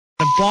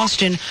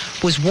Boston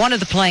was one of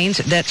the planes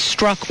that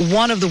struck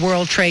one of the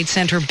World Trade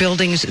Center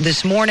buildings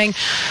this morning.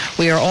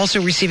 We are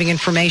also receiving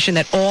information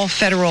that all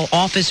federal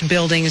office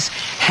buildings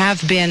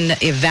have been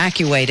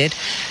evacuated.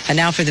 And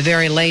now for the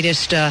very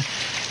latest,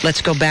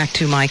 let's go back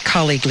to my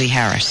colleague, Lee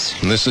Harris.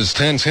 This is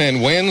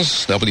 1010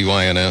 Wins,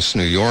 WINS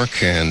New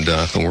York, and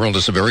the world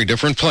is a very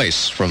different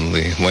place from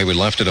the way we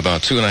left it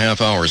about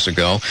 2.5 hours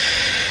ago.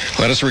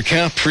 Let us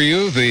recap for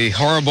you the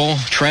horrible,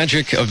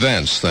 tragic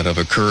events that have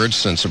occurred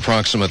since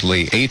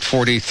approximately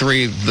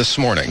 8:43 this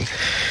morning.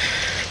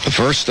 The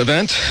first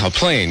event, a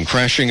plane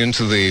crashing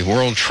into the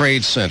World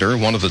Trade Center,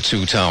 one of the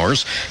two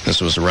towers.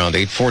 This was around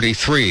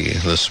 8:43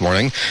 this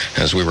morning.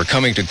 As we were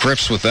coming to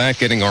grips with that,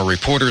 getting our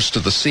reporters to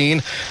the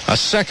scene, a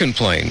second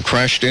plane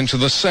crashed into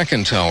the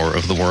second tower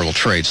of the World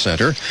Trade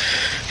Center.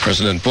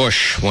 President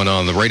Bush went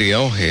on the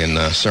radio in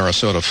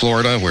Sarasota,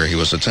 Florida, where he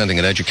was attending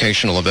an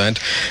educational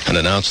event, and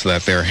announced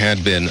that there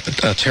had been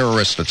a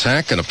terrorist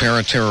attack, an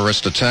apparent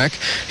terrorist attack.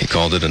 He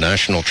called it a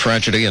national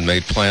tragedy and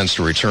made plans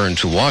to return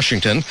to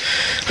Washington.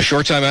 A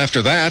short time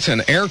after that,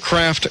 an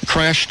aircraft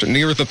crashed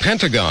near the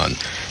Pentagon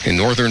in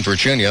Northern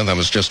Virginia. That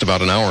was just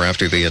about an hour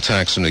after the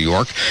attacks in New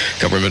York.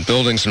 Government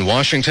buildings in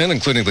Washington,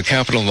 including the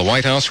Capitol and the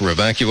White House, were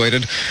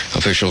evacuated.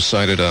 Officials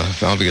cited a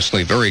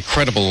obviously very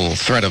credible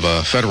threat of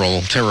a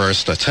federal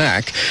terrorist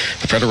attack.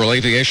 The Federal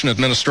Aviation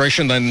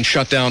Administration then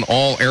shut down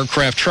all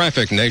aircraft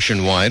traffic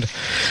nationwide.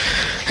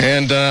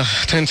 And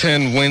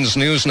 1010 Wins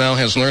News now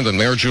has learned that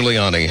Mayor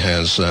Giuliani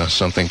has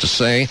something to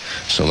say.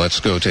 So let's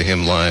go to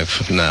him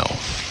live now.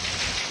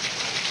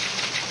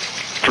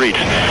 Streets,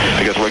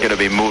 because we're going to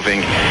be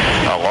moving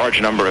a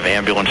large number of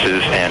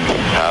ambulances and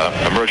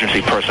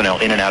emergency personnel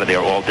in and out of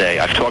there all day.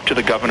 I've talked to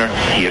the governor.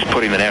 He is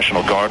putting the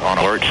National Guard on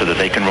alert so that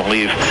they can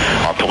relieve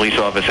our police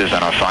officers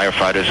and our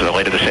firefighters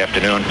later this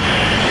afternoon.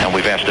 And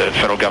we've asked the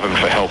federal government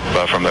for help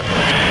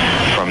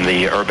from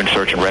the Urban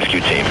Search and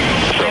Rescue Team.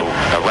 So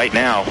right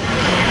now,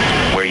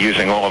 we're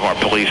using all of our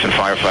police and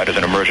firefighters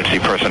and emergency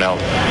personnel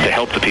to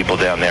help the people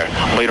down there.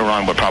 Later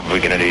on, we're probably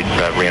going to need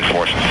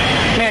reinforcements.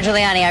 Mayor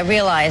Giuliani, I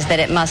realize that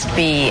it must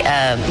be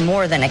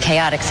more than a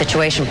chaotic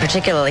situation,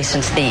 particularly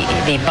since the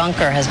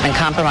bunker has been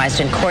compromised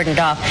and cordoned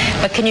off.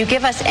 But can you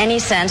give us any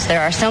sense?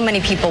 There are so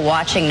many people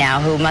watching now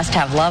who must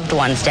have loved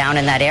ones down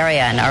in that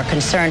area and are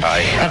concerned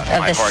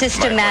of the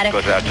systematic...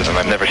 My heart goes out to them.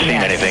 I've never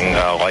seen anything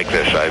like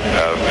this.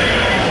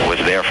 I was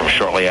there from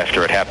shortly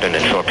after it happened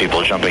and saw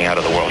people jumping out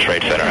of the World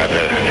Trade Center.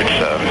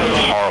 It's a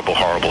horrible,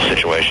 horrible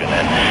situation,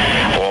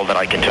 and all that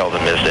I can tell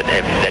them is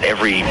that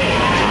every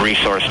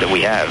resource that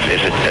we have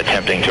is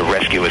attempting to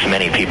rescue as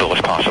many people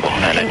as possible,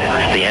 and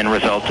the end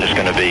result is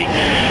going to be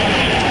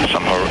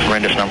some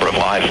horrendous number of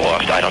lives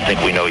lost. I don't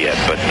think we know yet,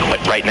 but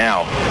right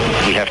now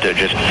we have to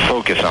just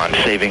focus on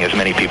saving as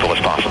many people as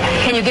possible.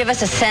 Can you give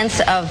us a sense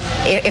of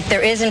if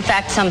there is in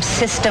fact some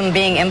system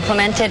being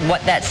implemented,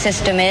 what that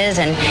system is,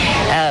 and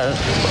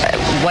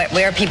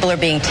where people are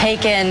being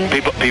taken?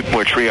 People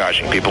are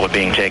triaging. People are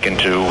being taken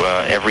to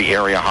every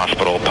area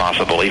hospital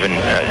possible, even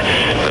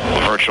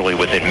virtually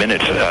within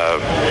minutes.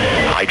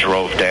 I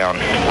drove down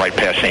right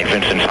past St.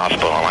 Vincent's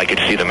Hospital, and I could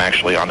see them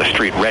actually on the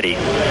street ready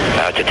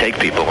to take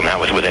people, and that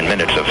was within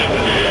minutes of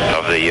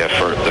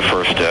the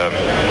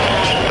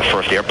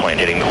first airplane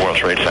hitting the World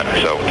Trade Center.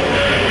 So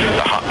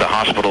the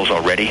hospitals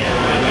are ready.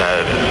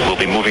 We'll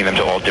be moving them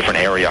to all different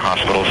area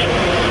hospitals,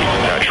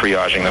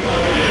 triaging them.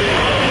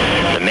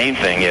 The main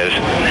thing is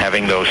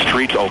having those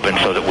streets open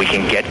so that we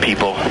can get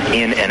people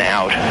in and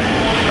out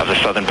of the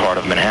southern part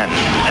of Manhattan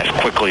as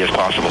quickly as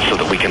possible so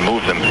that we can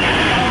move them,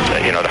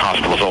 to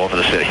hospitals all over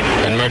the city.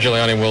 And Mayor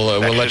Giuliani, we'll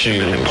let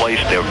you... in place.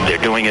 They're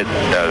doing it.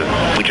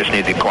 We just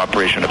need the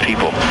cooperation of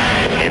people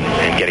in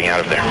getting out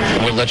of there.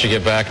 We'll let you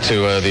get back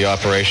to the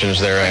operations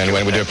there, and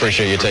we do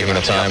appreciate you taking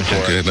the time for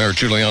it. Mayor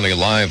Giuliani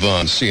live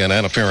on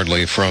CNN,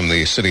 apparently from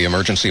the City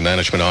Emergency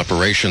Management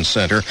Operations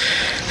Center.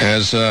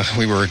 As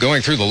we were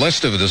going through the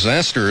list of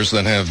disasters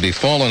that have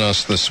befallen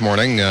us this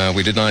morning,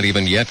 we did not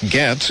even yet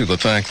get to the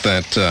fact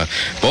that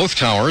both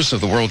towers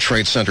of the World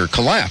Trade Center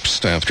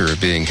collapsed after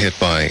being hit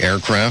by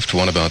aircraft,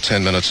 one about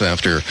 10 minutes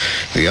after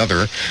the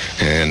other.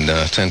 And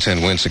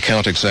 1010 Wins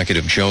account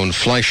executive Joan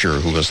Fleischer,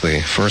 who was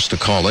the first to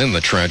call in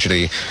the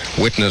tragedy,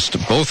 witnessed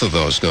both of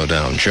those go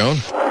down. Joan?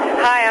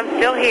 Hi, I'm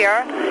still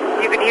here.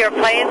 You can hear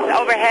planes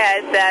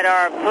overhead that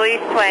are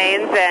police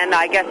planes and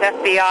I guess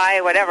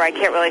FBI, whatever. I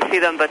can't really see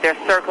them, but they're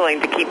circling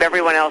to keep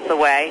everyone else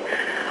away.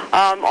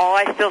 All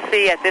I still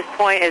see at this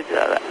point is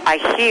I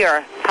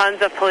hear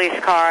tons of police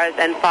cars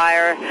and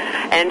fire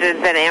engines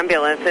and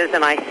ambulances,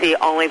 and I see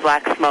only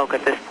black smoke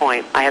at this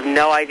point. I have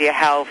no idea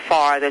how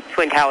far the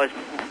Twin Towers,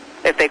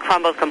 if they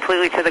crumbled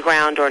completely to the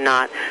ground or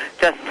not.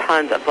 Just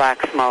tons of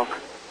black smoke.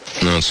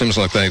 No, it seems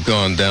like they've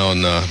gone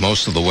down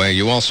most of the way.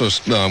 You also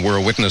were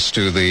a witness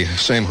to the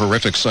same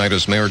horrific sight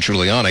as Mayor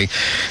Giuliani,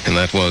 and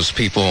that was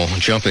people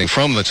jumping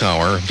from the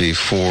tower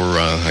before,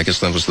 I guess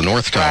that was the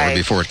North Tower, right,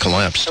 before it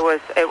collapsed.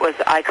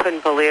 I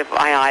couldn't believe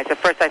my eyes. At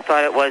first I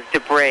thought it was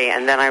debris,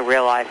 and then I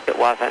realized it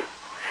wasn't.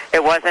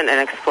 It wasn't an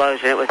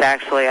explosion. It was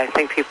actually, I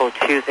think, people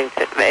choosing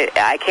to,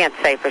 I can't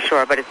say for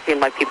sure, but it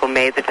seemed like people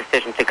made the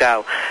decision to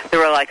go. There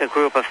were like a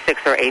group of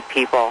 6 or 8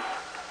 people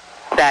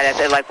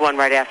that, like one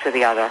right after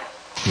the other.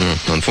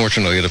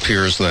 Unfortunately, it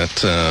appears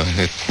that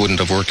it wouldn't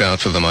have worked out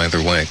for them either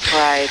way.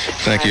 Right.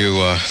 Thank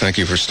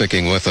you for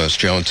sticking with us,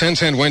 Joan.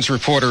 1010 Wins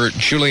reporter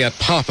Juliet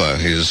Papa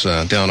is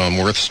down on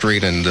Worth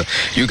Street, and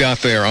you got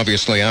there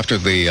obviously after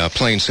the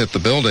planes hit the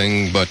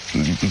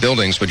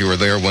buildings, but you were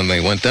there when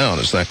they went down.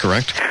 Is that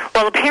correct?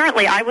 Well,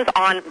 apparently I was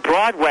on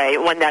Broadway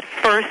when that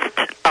first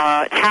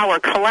tower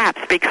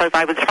collapsed because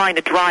I was trying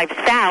to drive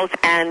south,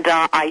 and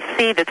I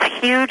see this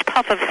huge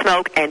puff of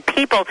smoke, and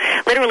people,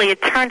 literally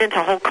it turned into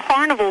a whole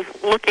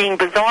carnival-looking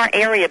bizarre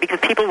area because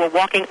people were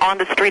walking on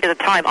the street at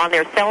the time on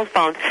their cell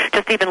phones,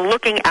 just even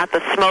looking at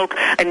the smoke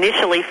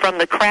initially from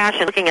the crash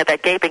and looking at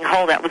that gaping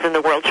hole that was in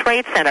the World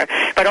Trade Center.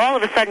 But all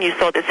of a sudden you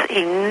saw this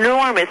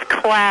enormous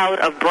cloud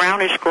of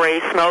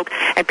brownish-gray smoke,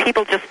 and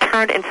people just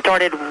turned and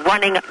started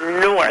running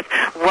north,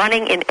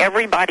 running in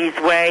everybody's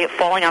way,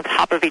 falling on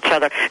top of each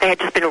other. They had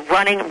just been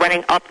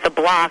running up the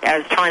block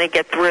as trying to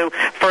get through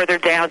further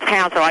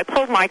downtown. So I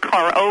pulled my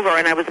car over,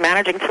 and I was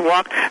managing to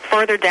walk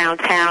further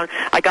downtown.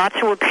 I got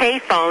to a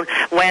payphone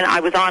when I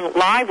was on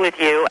live with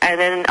you, and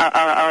then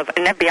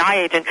an FBI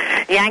agent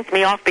yanked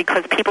me off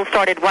because people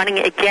started running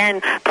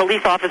again.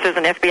 Police officers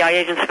and FBI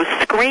agents were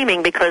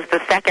screaming because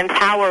the second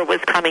tower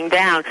was coming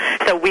down.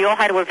 So we all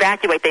had to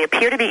evacuate. They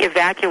appear to be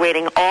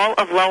evacuating all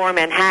of Lower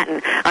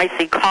Manhattan. I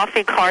see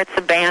coffee carts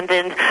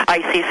abandoned.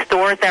 I see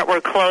stores that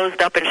were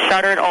closed up and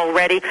shuttered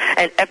already,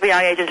 and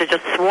FBI agents are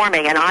just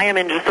swarming. And I am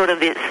in just sort of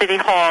the City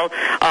Hall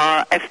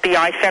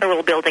FBI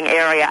Federal Building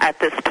area at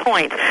this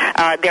point.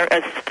 There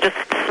is just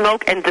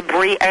smoke and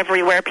debris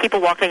everywhere,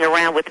 people walking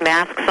around with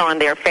masks on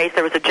their face.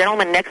 There was a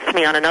gentleman next to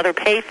me on another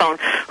payphone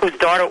whose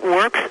daughter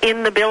works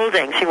in the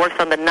building. She works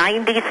on the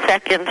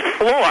 92nd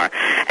floor,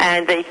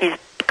 and he's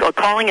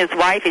calling his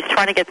wife. He's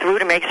trying to get through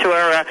to make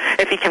sure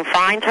if he can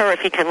find her, if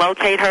he can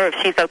locate her, if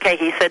she's okay.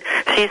 He said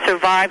she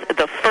survived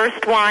the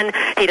first one.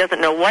 He doesn't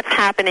know what's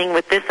happening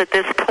with this at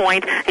this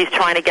point. He's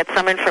trying to get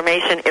some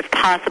information, if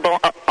possible,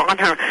 on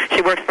her.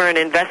 She works for an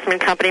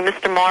investment company.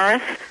 Mr.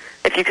 Morris,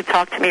 if you could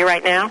talk to me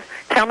right now,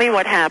 tell me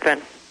what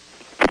happened.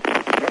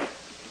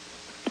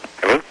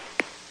 Hello?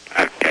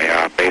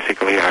 Okay,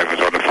 basically I was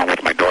on the phone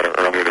with my daughter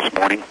earlier this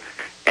morning,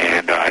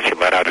 and she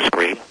let out a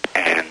scream,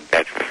 and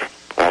that's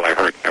all I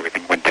heard.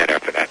 Everything went dead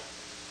after that.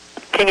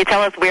 Can you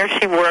tell us where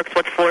she works,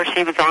 what floor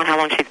she was on, how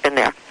long she's been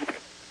there?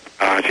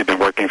 She's been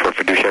working for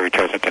Fiduciary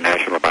Trust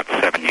International about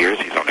 7 years.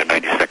 She's on the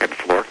 92nd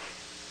floor.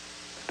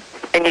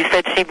 And you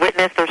said she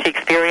witnessed or she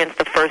experienced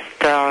the first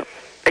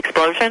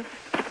explosion?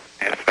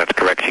 Yes, that's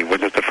correct. She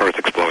witnessed the first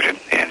explosion,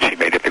 and she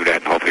made it through that,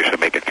 and hopefully she'll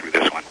make it through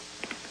this one.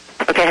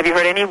 Okay, have you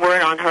heard any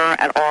word on her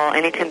at all,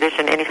 any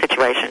condition, any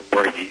situation?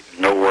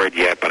 No word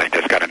yet, but I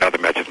just got another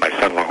message. My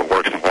son-in-law, who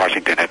works in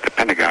Washington at the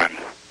Pentagon,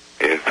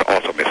 is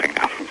also missing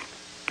now.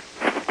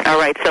 All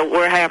right, so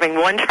we're having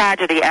one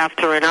tragedy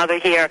after another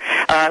here.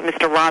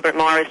 Mr. Robert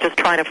Morris just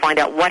trying to find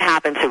out what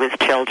happened to his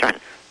children.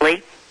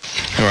 Lee?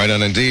 All right,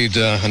 and indeed,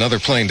 another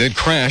plane did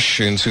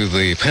crash into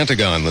the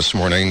Pentagon this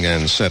morning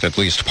and set at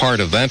least part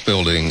of that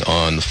building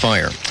on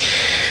fire.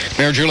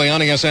 Mayor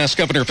Giuliani has asked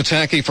Governor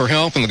Pataki for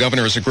help, and the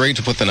governor has agreed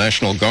to put the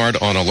National Guard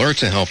on alert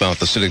to help out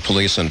the city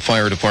police and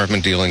fire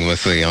department dealing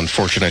with the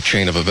unfortunate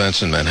chain of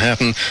events in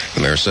Manhattan.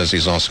 The mayor says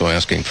he's also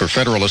asking for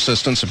federal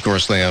assistance. Of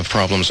course, they have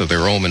problems of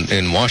their own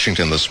in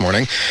Washington this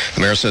morning.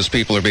 The mayor says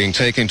people are being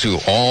taken to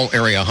all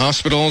area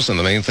hospitals, and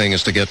the main thing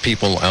is to get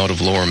people out of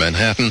Lower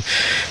Manhattan.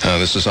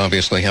 This is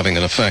obviously having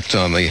an effect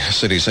on the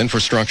city's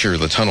infrastructure.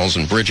 The tunnels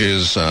and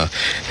bridges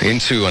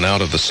into and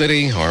out of the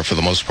city are for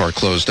the most part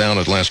closed down.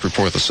 At last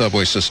report, the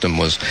subway system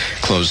was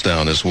closed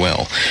down as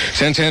well.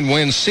 1010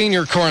 Wins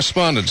senior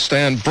correspondent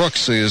Stan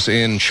Brooks is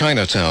in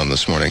Chinatown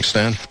this morning.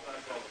 Stan?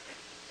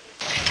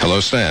 Hello,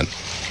 Stan.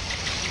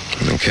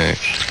 Okay.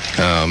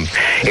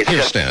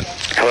 Here's Stan.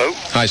 Hello?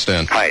 Hi,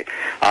 Stan. Hi.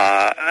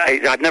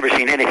 I've never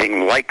seen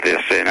anything like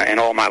this in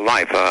all my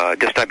life.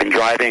 I've been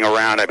driving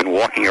around, I've been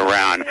walking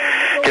around,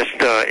 just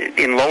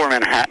in Lower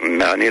Manhattan,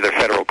 near the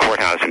Federal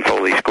Courthouse in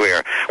Foley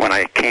Square. When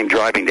I came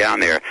driving down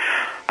there,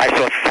 I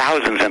saw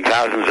thousands and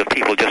thousands of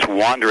people just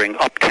wandering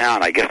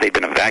uptown. I guess they'd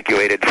been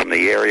evacuated from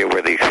the area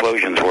where the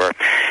explosions were,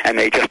 and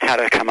they just had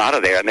to come out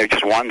of there, and they're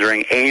just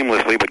wandering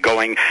aimlessly, but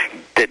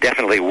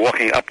definitely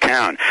walking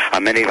uptown.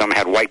 Many of them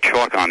had white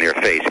chalk on their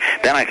face.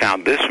 Then I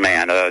found this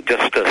man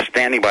just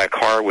standing by a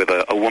car with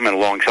a woman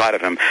alongside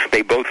of him.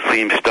 They both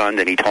seemed stunned,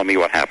 and he told me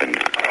what happened.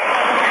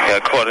 Yeah,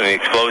 caught in the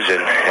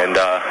explosion, and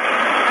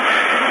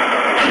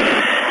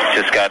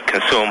just got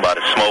consumed by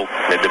the smoke,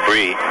 the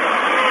debris.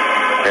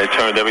 And it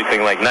turned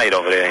everything like night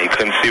over there. You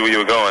couldn't see where you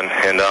were going.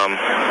 And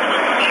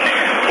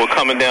we're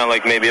coming down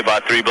like maybe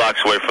about 3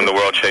 blocks away from the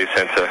World Trade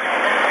Center.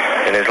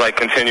 And there's like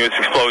continuous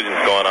explosions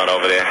going on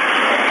over there.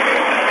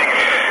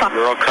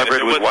 You're all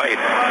covered with white.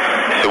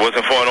 If it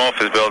wasn't for an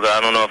office building, I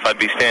don't know if I'd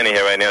be standing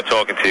here right now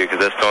talking to you, because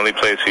that's the only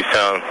place we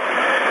found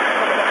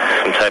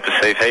some type of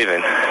safe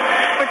haven.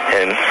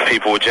 And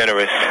people were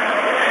generous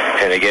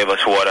and they gave us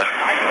water.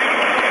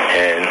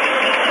 And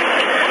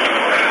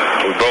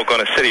we broke on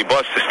a city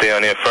bus to stay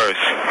on there first.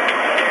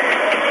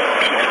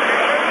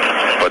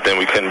 But then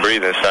we couldn't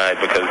breathe inside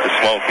because the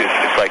smoke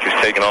it's like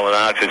it's taking all the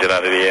oxygen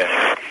out of the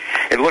air.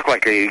 It looked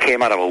like they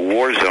came out of a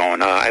war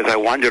zone. As I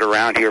wandered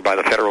around here by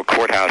the federal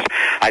courthouse,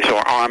 I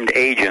saw armed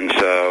agents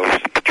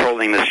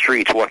patrolling the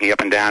streets, walking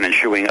up and down and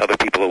shooing other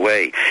people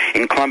away.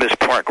 In Columbus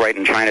Park, right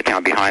in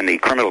Chinatown, behind the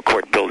criminal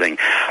court building,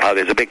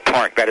 there's a big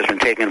park that has been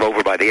taken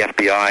over by the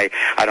FBI.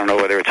 I don't know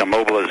whether it's a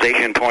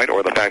mobilization point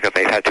or the fact that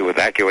they've had to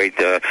evacuate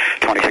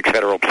 26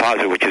 Federal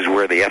Plaza, which is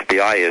where the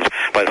FBI is,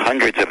 but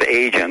hundreds of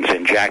agents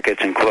in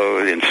jackets and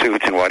clothes and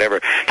suits and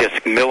whatever,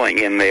 just milling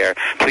in there,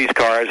 police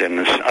cars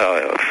and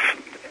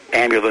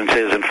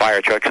ambulances and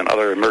fire trucks and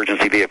other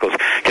emergency vehicles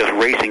just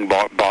racing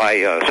by,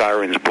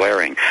 sirens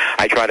blaring.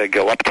 I tried to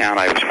go uptown.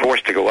 I was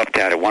forced to go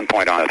uptown at one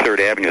point on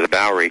 3rd Avenue, the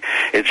Bowery.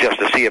 It's just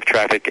a sea of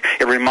traffic.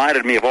 It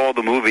reminded me of all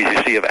the movies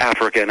you see of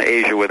Africa and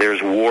Asia where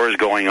there's wars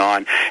going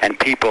on and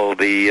people,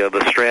 the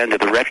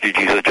stranded, the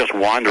refugees are just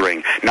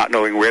wandering, not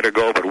knowing where to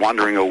go, but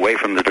wandering away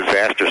from the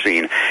disaster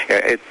scene.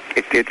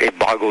 It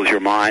boggles your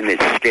mind.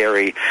 It's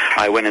scary.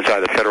 I went inside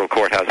the federal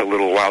courthouse a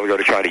little while ago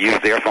to try to use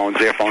their phones.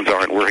 Their phones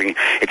aren't working.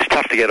 It's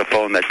tough to get a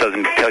phone that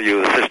doesn't tell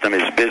you the system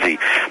is busy,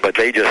 but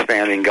they just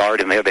stand in guard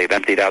in there. They've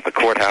emptied out the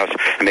courthouse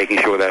and making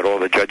sure that all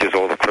the judges,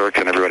 all the clerks,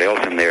 and everybody else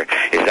in there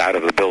is out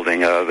of the building.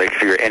 They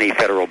fear any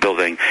federal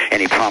building,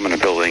 any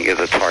prominent building is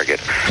a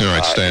target. All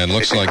right, Stan.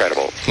 Looks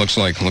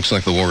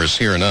like the war is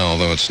here now,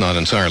 although it's not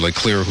entirely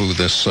clear who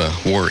this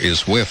war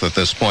is with at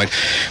this point.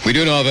 We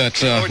do know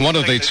that one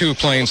of the two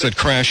planes that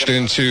crashed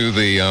into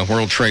the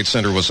World Trade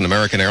Center was an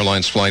American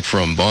Airlines flight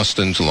from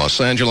Boston to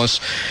Los Angeles.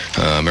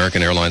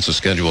 American Airlines has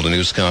scheduled a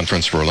news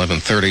conference for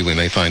 11:30. We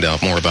may find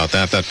out more about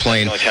that. That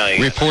plane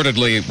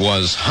reportedly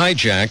was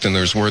hijacked, and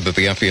there's word that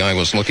the FBI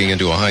was looking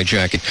into a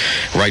hijacking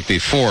right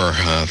before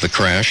the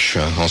crash.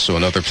 Also,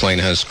 another plane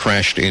has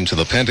crashed into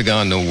the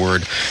Pentagon. No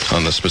word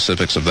on the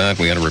specifics of that.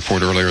 We had a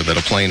report earlier that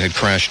a plane had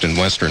crashed in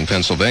western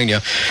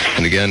Pennsylvania.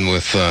 And again,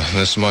 with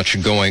this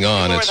much going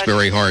on, it's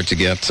very hard to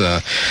get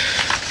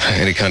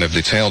any kind of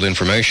detailed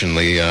information.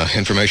 The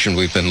information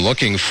we've been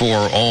looking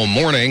for all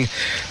morning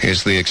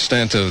is the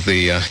extent of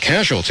the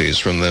casualties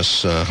from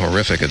this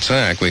horrific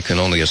attack. We can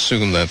only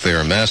assume that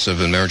they're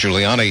massive. And Mayor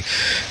Giuliani,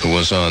 who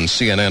was on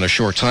CNN a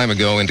short time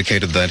ago,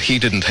 indicated that he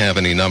didn't have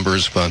any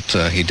numbers, but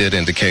he did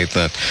indicate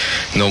that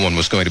no one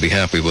was going to be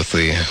happy with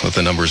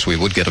the numbers we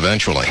would get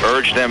eventually.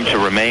 Urge them to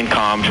remain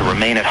calm, to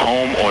remain at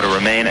home, or to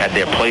remain at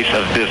their place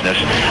of business,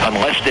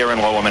 unless they're in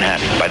Lower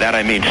Manhattan. By that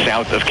I mean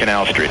south of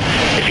Canal Street.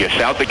 If you're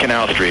south of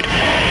Canal Street,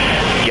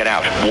 get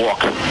out,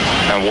 walk,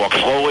 and walk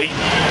slowly,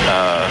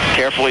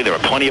 carefully. There are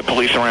plenty of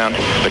police around,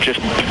 but just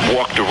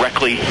walk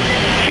directly.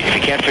 If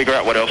you can't figure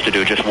out what else to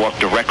do, just walk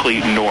directly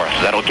north.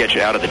 That'll get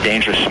you out of the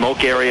dangerous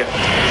smoke area.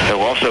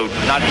 It'll also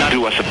not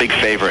do us a big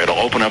favor. It'll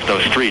open up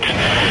those streets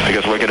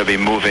because we're going to be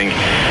moving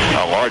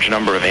a large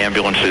number of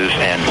ambulances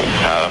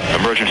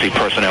and emergency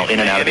personnel in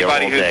and out of there all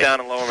day.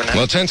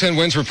 Well, 1010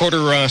 Wins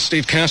reporter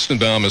Steve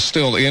Kastenbaum is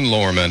still in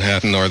Lower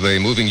Manhattan. Are they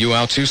moving you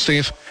out too,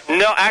 Steve?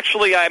 No,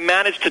 actually, I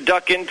managed to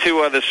duck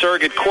into the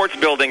surrogate courts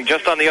building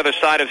just on the other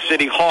side of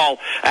City Hall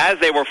as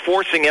they were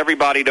forcing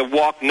everybody to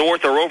walk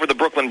north or over the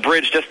Brooklyn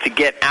Bridge just to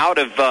get out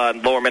of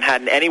Lower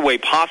Manhattan any way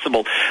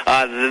possible.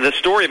 The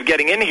story of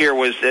getting in here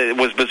was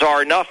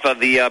bizarre enough.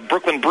 The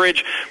Brooklyn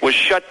Bridge was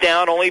shut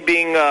down, only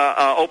being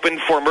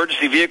opened for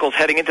emergency vehicles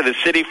heading into the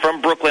city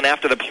from Brooklyn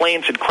after the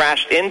planes had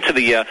crashed into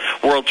the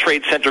World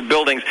Trade Center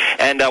buildings.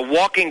 And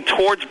walking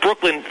towards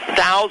Brooklyn,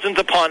 thousands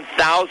upon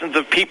thousands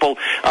of people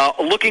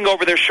looking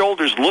over their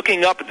shoulders,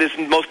 looking up at this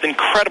most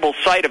incredible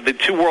sight of the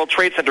two World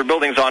Trade Center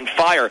buildings on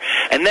fire.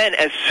 And then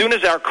as soon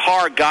as our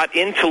car got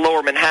into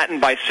Lower Manhattan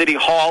by City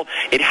Hall,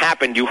 it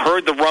happened. You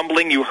heard the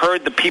rumbling. You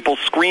heard the people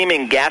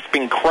screaming,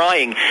 gasping,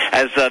 crying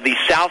as the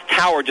South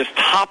Tower just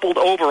toppled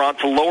over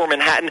onto Lower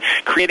Manhattan,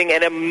 creating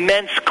an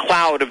immense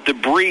cloud of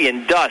debris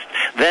and dust.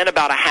 Then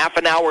about a half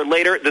an hour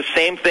later, the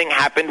same thing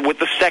happened with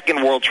the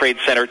second World Trade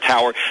Center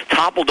tower,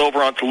 toppled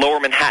over onto Lower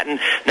Manhattan.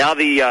 Now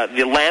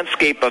the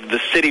landscape of the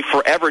city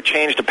forever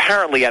changed,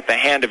 apparently at the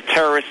hand of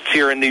terrorists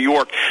here in New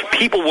York.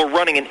 People were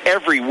running in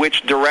every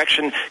which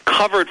direction,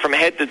 covered from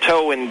head to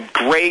toe in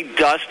gray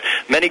dust,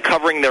 many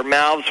covering their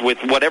mouths with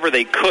whatever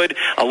they could.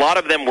 A lot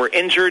of them were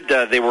injured.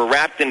 They were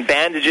wrapped in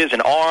bandages,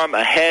 an arm,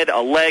 a head,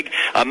 a leg.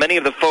 Many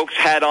of the folks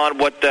had on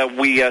what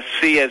we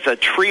see as a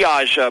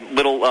triage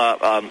little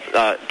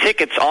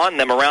tickets on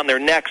them around their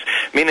necks,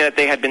 meaning that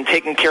they had been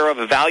taken care of,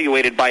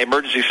 evaluated by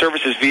emergency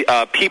services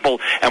people,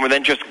 and were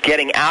then just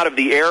getting out of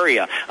the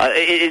area.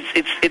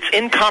 It's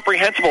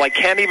incomprehensible. I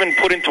can't even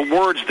put into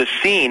words the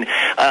scene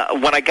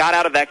when I got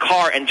out of that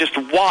car and just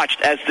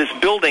watched as this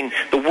building,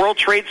 the World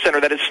Trade Center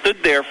that has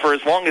stood there for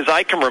as long as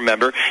I can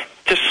remember,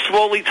 just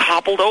slowly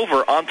toppled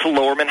over onto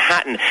Lower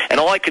Manhattan. And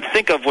all I could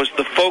think of was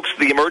the folks,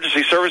 the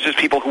emergency services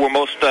people who were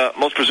most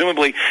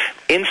presumably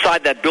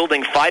inside that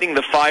building fighting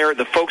the fire,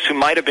 the folks who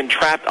might have been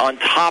trapped on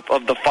top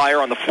of the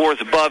fire on the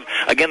floors above.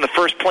 Again, the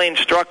first plane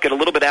struck at a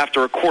little bit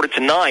after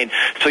 8:45.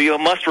 So you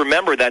must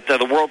remember that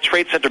the World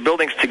Trade Center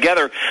buildings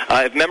together,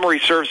 if memory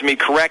serves me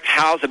correct,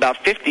 house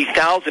about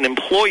 50,000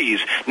 employees.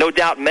 No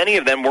doubt many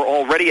of them were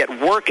already at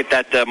work at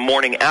that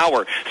morning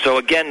hour. So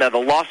again, the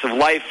loss of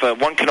life,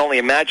 one can only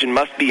imagine,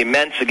 must be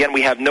immense. Again,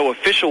 we have no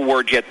official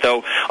word yet,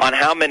 though, on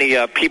how many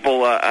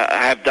people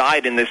have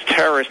died in this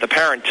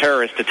apparent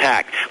terrorist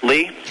attack.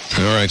 Lee?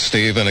 All right,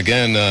 Steve. And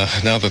again,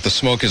 now that the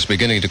smoke is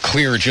beginning to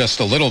clear just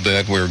a little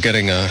bit, we're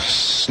getting a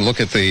look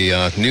at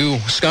the new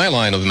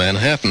skyline of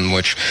Manhattan,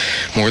 which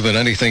more than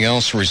anything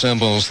else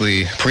resembles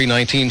the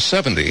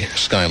pre-1970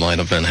 skyline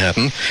of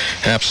Manhattan.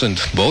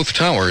 Absent both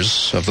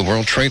towers of the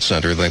World Trade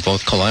Center, they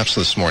both collapsed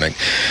this morning.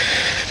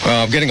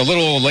 Getting a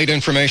little late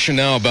information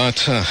now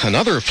about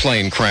another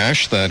plane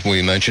crash that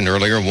we mentioned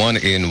earlier, one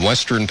in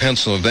western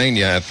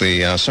Pennsylvania at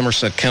the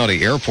Somerset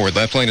County Airport.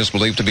 That plane is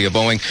believed to be a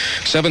Boeing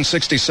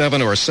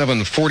 767 or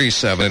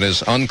 747. It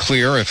is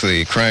unclear if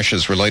the crash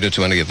is related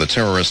to any of the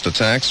terrorist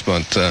attacks,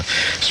 but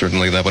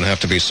certainly that would have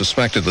to be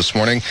suspected this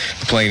morning.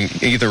 The plane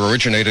either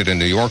originated in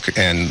New York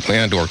and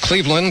or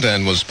Cleveland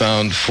and was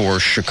bound for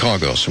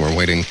Chicago. So we're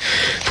waiting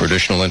for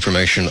additional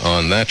information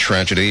on that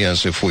tragedy,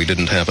 as if we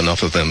didn't have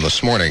enough of them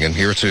this morning. And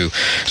here to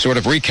sort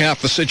of recap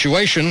the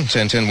situation,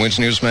 1010 Wins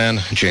newsman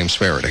James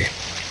Faraday.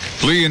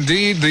 Lee,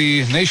 indeed,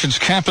 the nation's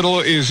capital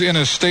is in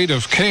a state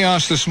of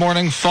chaos this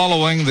morning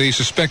following the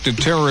suspected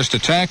terrorist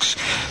attacks.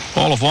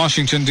 All of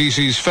Washington,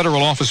 D.C.'s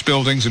federal office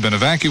buildings have been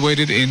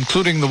evacuated,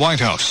 including the White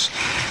House.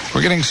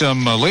 We're getting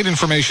some late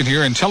information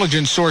here.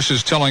 Intelligence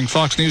sources telling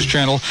Fox News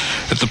Channel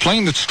that the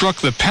plane that struck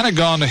the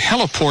Pentagon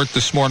heliport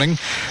this morning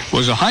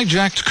was a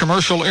hijacked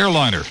commercial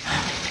airliner.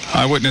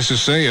 Eyewitnesses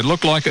say it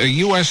looked like a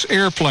U.S.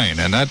 airplane,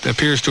 and that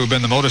appears to have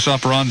been the modus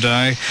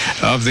operandi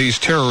of these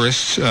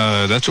terrorists.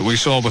 That's what we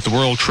saw with the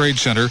World Trade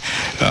Center.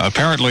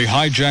 Apparently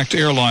hijacked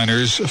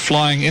airliners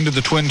flying into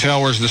the Twin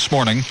Towers this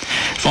morning.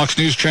 Fox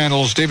News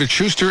Channel's David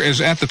Schuster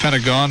is at the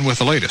Pentagon with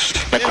the latest.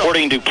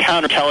 According to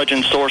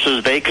counterintelligence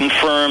sources, they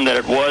confirmed that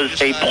it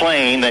was a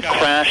plane that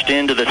crashed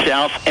into the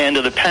south end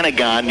of the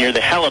Pentagon near the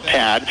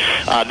helipad.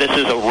 This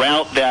is a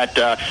route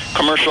that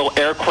commercial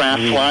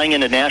aircraft flying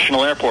into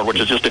National Airport,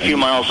 which is just a few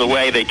miles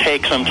away, they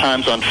take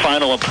sometimes on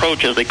final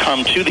approach as they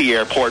come to the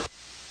airport.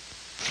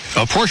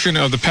 A portion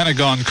of the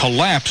Pentagon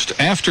collapsed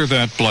after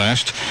that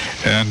blast,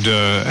 and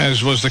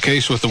as was the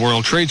case with the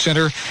World Trade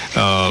Center,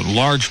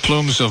 large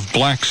plumes of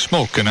black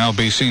smoke can now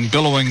be seen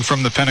billowing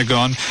from the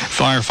Pentagon.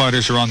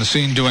 Firefighters are on the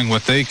scene doing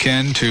what they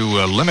can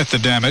to limit the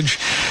damage.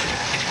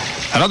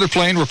 Another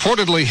plane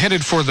reportedly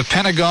headed for the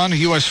Pentagon.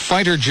 U.S.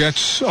 fighter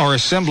jets are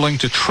assembling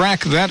to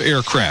track that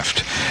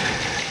aircraft.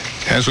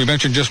 As we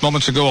mentioned just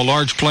moments ago, a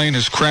large plane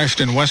has crashed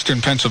in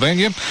western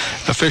Pennsylvania.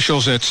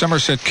 Officials at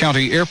Somerset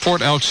County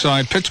Airport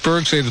outside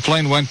Pittsburgh say the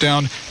plane went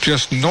down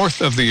just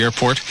north of the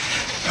airport.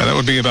 That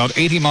would be about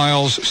 80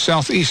 miles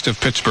southeast of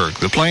Pittsburgh.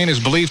 The plane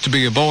is believed to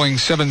be a Boeing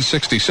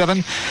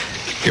 767.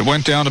 It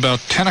went down about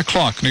 10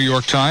 o'clock New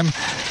York time,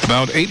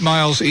 about 8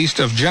 miles east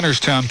of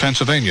Jennerstown,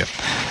 Pennsylvania.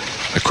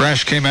 The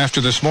crash came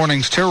after this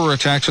morning's terror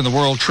attacks in the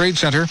World Trade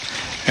Center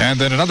and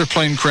then another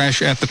plane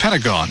crash at the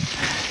Pentagon.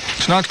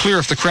 It's not clear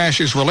if the crash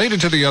is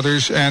related to the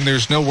others, and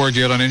there's no word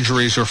yet on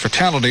injuries or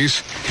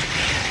fatalities.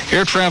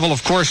 Air travel,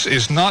 of course,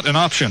 is not an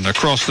option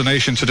across the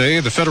nation today.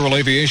 The Federal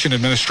Aviation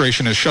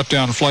Administration has shut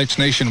down flights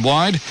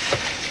nationwide.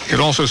 It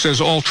also says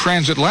all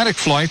transatlantic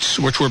flights,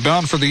 which were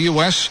bound for the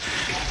U.S.,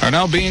 are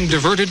now being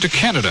diverted to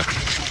Canada.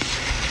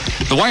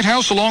 The White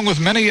House, along with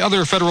many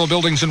other federal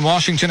buildings in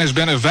Washington, has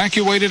been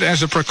evacuated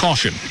as a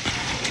precaution.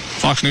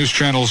 Fox News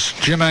Channel's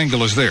Jim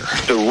Angle is there.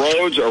 The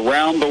roads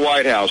around the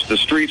White House, the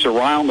streets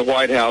around the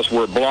White House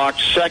were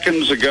blocked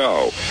seconds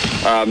ago.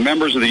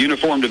 Members of the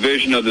Uniform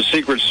Division of the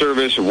Secret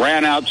Service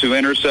ran out to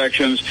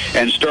intersections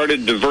and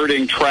started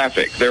diverting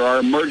traffic. There are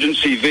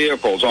emergency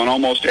vehicles on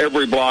almost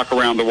every block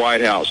around the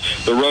White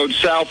House. The road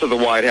south of the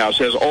White House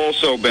has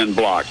also been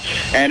blocked.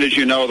 And as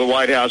you know, the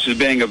White House is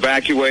being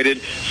evacuated.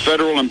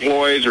 Federal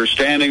employees are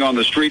standing on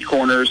the street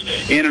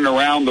corners in and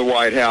around the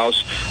White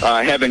House,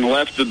 having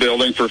left the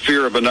building for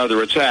fear of another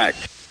attack.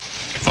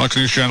 Fox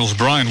News Channel's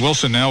Brian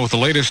Wilson now with the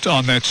latest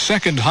on that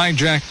second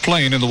hijacked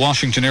plane in the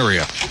Washington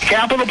area.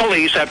 Capitol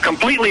Police have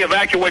completely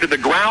evacuated the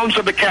grounds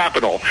of the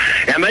Capitol,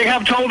 and they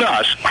have told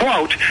us,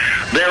 quote,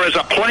 there is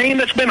a plane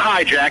that's been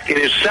hijacked. It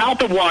is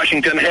south of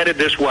Washington, headed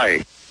this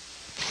way.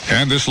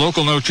 And this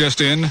local note just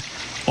in,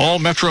 all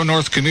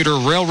Metro-North commuter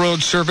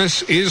railroad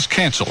service is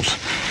canceled.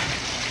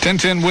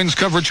 1010 Wins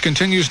coverage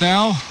continues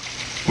now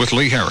with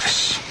Lee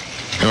Harris.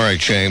 All right,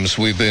 James,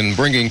 we've been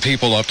bringing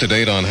people up to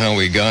date on how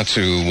we got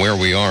to where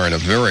we are in a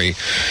very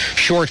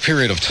short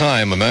period of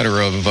time, a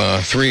matter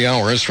of 3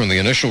 hours from the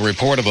initial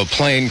report of a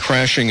plane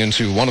crashing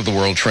into one of the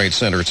World Trade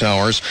Center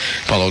towers,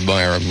 followed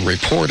by a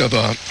report of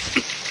a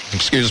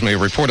a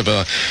report of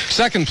a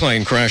second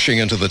plane crashing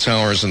into the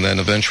towers and then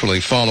eventually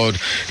followed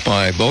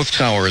by both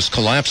towers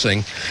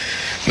collapsing.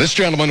 This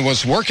gentleman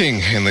was working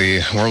in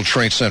the World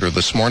Trade Center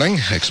this morning,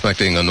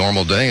 expecting a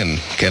normal day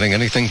and getting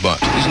anything but.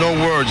 There's no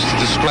words to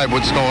describe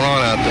what's going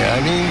on out there.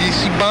 I mean, you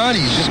see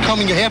bodies just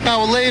coming a half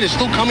hour later,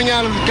 still coming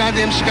out of the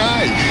goddamn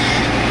sky.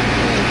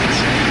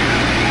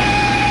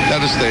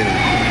 Devastating.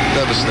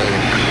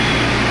 Devastating.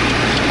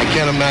 I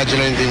can't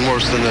imagine anything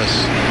worse than this.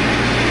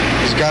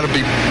 There's got to be...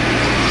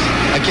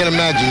 I can't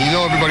imagine. You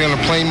know, everybody on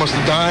the plane must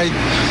have died.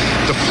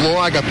 The floor,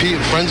 I got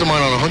friends of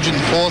mine on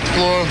 104th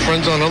floor,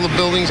 friends on other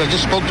buildings. I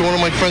just spoke to one of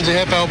my friends a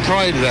half hour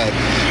prior to that,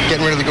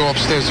 getting ready to go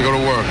upstairs to go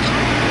to work.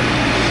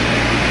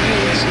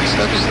 It's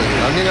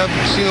devastating. I mean, I've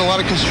seen a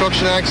lot of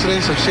construction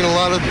accidents. I've seen a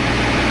lot of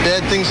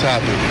bad things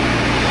happen.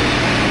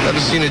 Never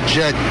seen a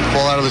jet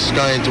fall out of the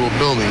sky into a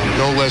building,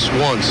 no less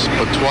once,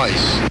 but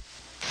twice.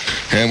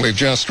 And we've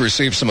just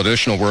received some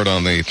additional word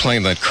on the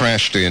plane that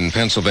crashed in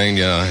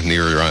Pennsylvania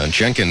near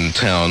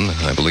Jenkintown,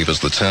 I believe is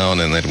the town,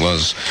 and it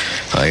was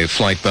a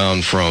flight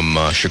bound from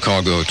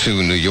Chicago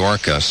to New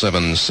York,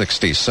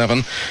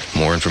 767.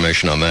 More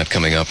information on that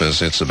coming up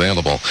as it's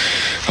available.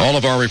 All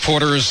of our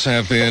reporters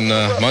have been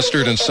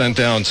mustered and sent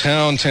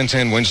downtown.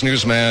 1010 Wins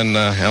newsman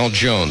Al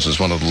Jones is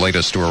one of the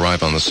latest to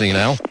arrive on the scene.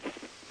 Al?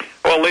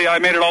 Well, Lee, I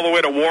made it all the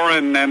way to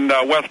Warren and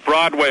West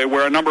Broadway,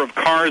 where a number of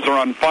cars are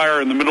on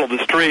fire in the middle of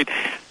the street.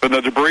 With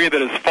the debris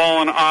that has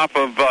fallen off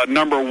of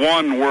number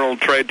 1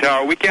 World Trade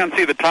Tower. We can't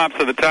see the tops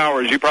of the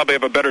towers. You probably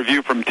have a better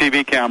view from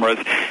TV cameras.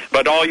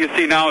 But all you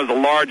see now is a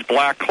large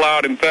black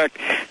cloud. In fact,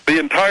 the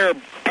entire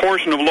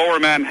portion of lower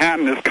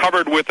Manhattan is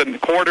covered with a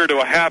quarter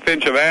to a half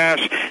inch of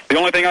ash. The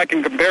only thing I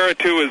can compare it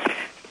to is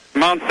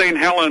Mount St.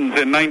 Helens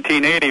in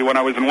 1980 when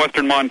I was in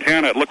western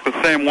Montana. It looked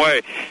the same way.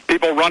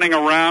 People running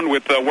around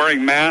with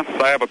wearing masks.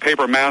 I have a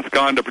paper mask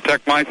on to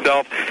protect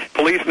myself.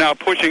 Police now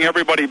pushing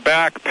everybody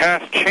back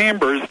past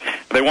Chambers.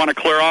 They want to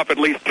clear off at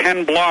least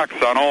 10 blocks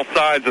on all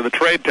sides of the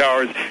trade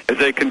towers as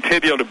they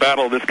continue to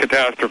battle this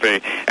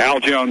catastrophe. Al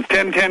Jones,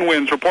 1010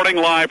 Wins, reporting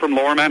live from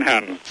Lower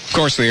Manhattan. Of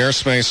course, the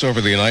airspace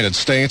over the United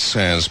States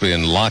has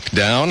been locked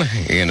down.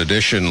 In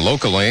addition,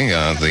 locally,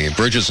 the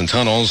bridges and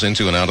tunnels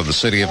into and out of the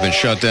city have been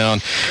shut down.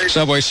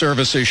 Subway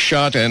service is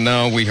shut, and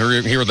now we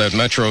hear that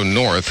Metro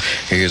North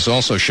is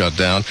also shut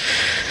down.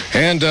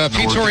 And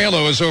Pete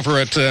Torriello is over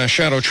at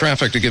Shadow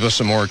Traffic to give us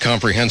a more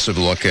comprehensive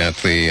look at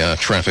the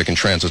traffic and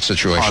transit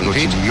situation.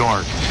 Pete? New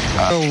York.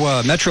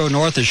 Metro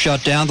North is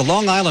shut down. The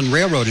Long Island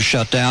Railroad is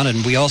shut down,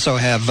 and we also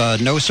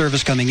have no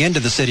service coming into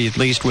the city, at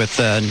least with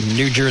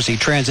New Jersey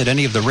Transit.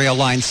 Any of the rail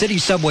lines. City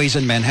subways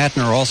in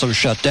Manhattan are also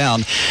shut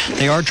down.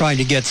 They are trying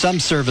to get some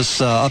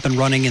service up and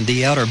running in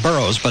the outer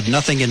boroughs, but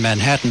nothing in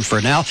Manhattan for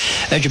now.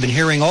 As you've been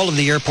hearing, all of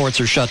the airports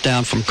are shut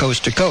down from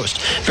coast to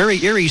coast.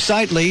 Very eerie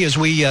sight, Lee, as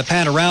we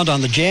pan around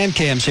on the jam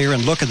cams here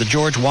and look at the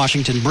George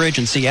Washington Bridge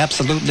and see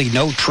absolutely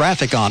no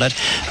traffic on it.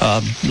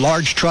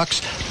 Large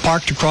trucks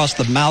parked across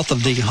the mouth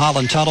of the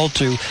Holland Tunnel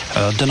to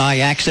deny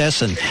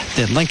access, and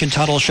the Lincoln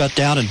Tunnel shut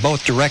down in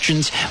both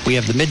directions. We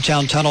have the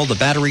Midtown Tunnel, the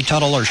Battery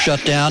Tunnel are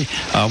shut down.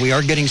 We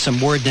are getting some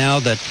word now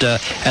that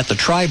at the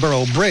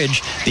Triborough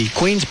Bridge, the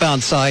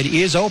Queens-bound side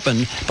is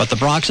open, but the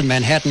Bronx and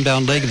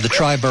Manhattan-bound leg of the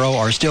Triborough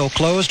are still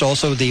closed.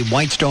 Also, the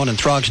Whitestone and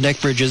Throgs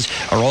Neck bridges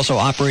are also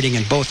operating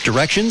in both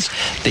directions.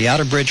 The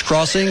Outer Bridge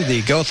Crossing,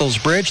 the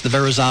Goethals Bridge, the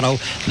Verrazano,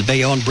 the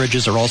Bayonne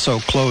bridges are also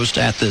closed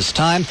at this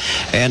time,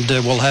 and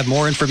we'll have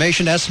more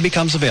information as it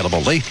becomes available.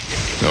 Lee?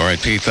 All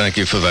right, Pete, thank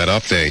you for that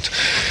update.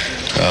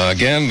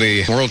 Again,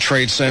 the World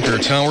Trade Center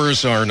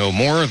towers are no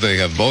more. They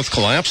have both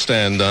collapsed,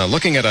 and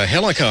looking at a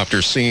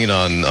helicopter scene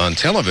on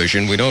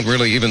television, we don't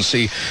really even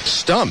see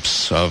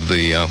stumps of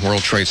the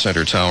World Trade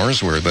Center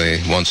towers where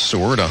they once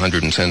soared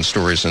 110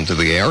 stories into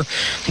the air,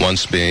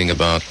 once being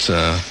about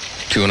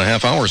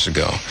 2.5 hours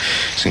ago.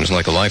 Seems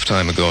like a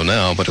lifetime ago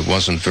now, but it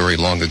wasn't very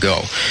long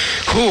ago.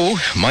 Who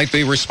might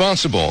be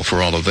responsible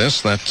for all of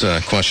this?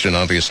 That question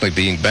obviously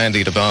being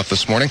bandied about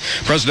this morning.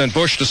 President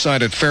Bush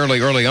decided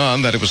fairly early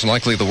on that it was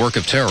likely the work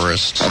of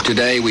terrorists.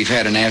 Today we've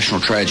had a national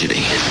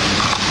tragedy.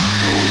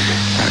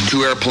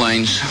 2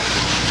 airplanes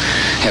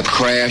have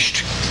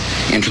crashed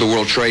into the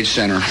World Trade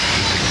Center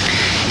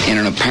in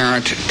an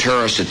apparent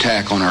terrorist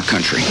attack on our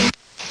country.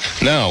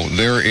 Now,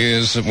 there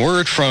is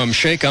word from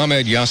Sheikh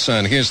Ahmed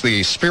Yassin. He is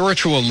the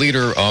spiritual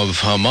leader of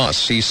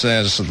Hamas. He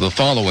says the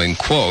following,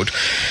 quote,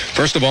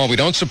 "First of all, we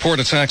don't support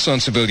attacks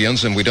on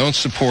civilians and we don't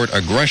support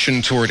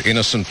aggression toward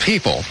innocent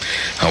people.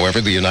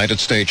 However, the United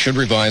States should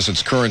revise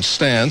its current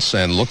stance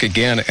and look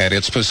again at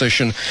its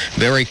position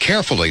very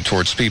carefully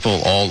towards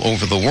people all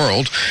over the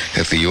world.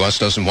 If the U.S.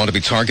 doesn't want to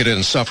be targeted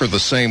and suffer the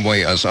same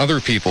way as other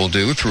people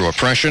do through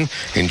oppression,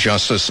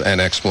 injustice, and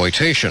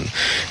exploitation.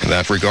 In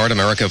that regard,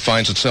 America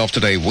finds itself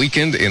today weak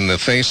weakened in the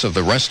face of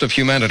the rest of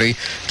humanity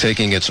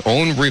taking its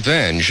own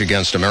revenge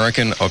against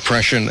American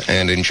oppression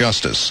and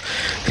injustice.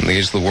 And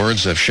these are the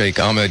words of Sheikh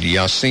Ahmed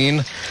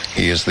Yassin.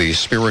 He is the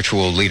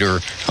spiritual leader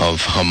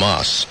of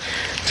Hamas.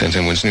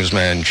 1010 Wins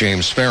newsman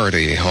James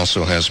Faraday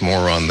also has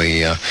more on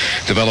the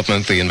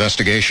development, the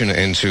investigation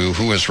into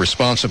who is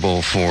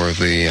responsible for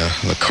the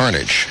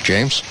carnage.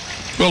 James?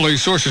 Well, the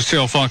sources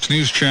tell Fox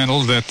News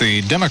Channel that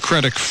the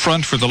Democratic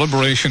Front for the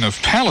Liberation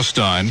of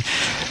Palestine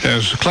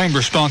has claimed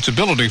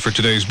responsibility for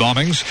today's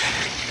bombings.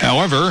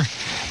 However,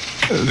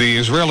 the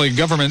Israeli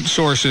government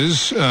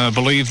sources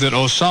believe that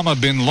Osama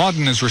bin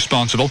Laden is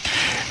responsible,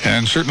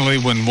 and certainly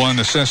when one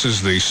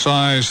assesses the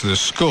size, the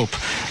scope,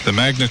 the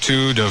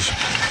magnitude of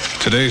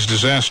today's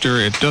disaster,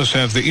 it does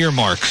have the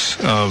earmarks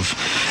of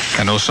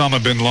an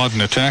Osama bin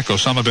Laden attack.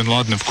 Osama bin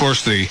Laden, of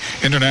course, the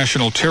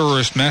international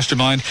terrorist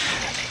mastermind.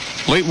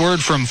 Late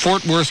word from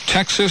Fort Worth,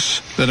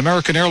 Texas, that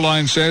American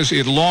Airlines says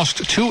it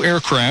lost 2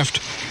 aircraft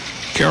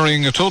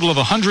carrying a total of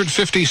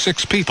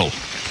 156 people.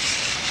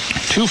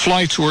 2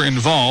 flights were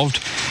involved.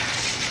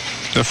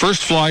 The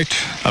first flight,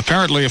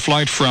 apparently a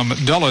flight from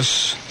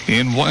Dulles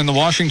in the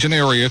Washington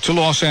area to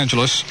Los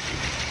Angeles.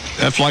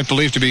 That flight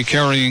believed to be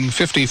carrying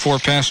 54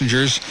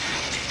 passengers.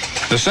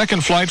 The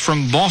second flight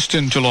from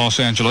Boston to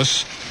Los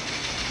Angeles.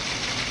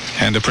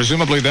 And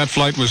presumably that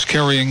flight was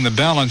carrying the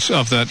balance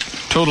of that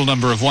total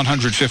number of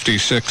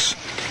 156.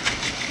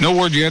 No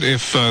word yet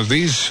if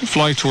these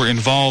flights were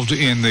involved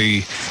in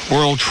the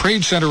World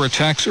Trade Center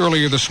attacks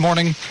earlier this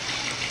morning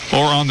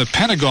or on the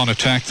Pentagon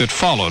attack that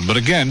followed. But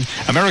again,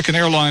 American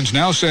Airlines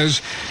now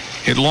says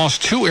it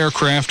lost 2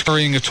 aircraft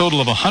carrying a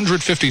total of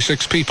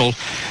 156 people.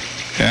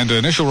 And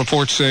initial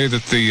reports say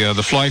that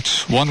the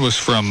flights, one was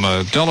from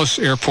Dulles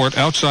Airport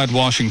outside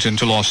Washington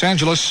to Los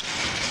Angeles,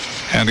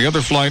 and the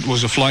other flight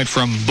was a flight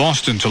from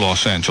Boston to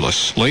Los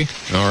Angeles. Lee?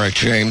 All right,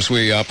 James.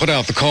 We put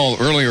out the call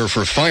earlier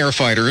for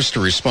firefighters to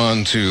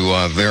respond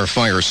to their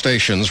fire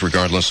stations,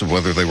 regardless of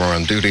whether they were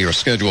on duty or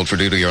scheduled for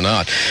duty or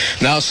not.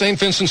 Now, St.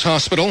 Vincent's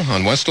Hospital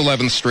on West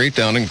 11th Street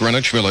down in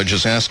Greenwich Village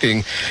is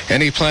asking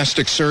any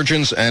plastic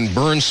surgeons and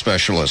burn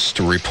specialists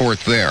to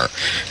report there.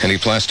 Any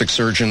plastic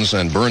surgeons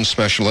and burn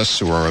specialists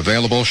who are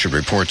available should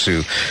report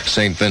to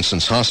St.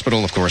 Vincent's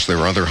Hospital. Of course, there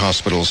are other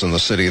hospitals in the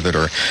city that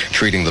are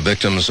treating the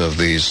victims of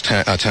these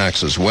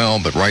attacks as well,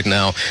 but right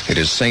now it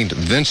is St.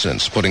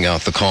 Vincent's putting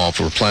out the call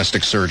for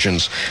plastic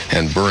surgeons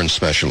and burn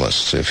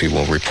specialists. If you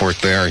will report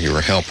there,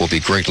 your help will be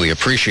greatly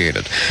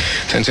appreciated.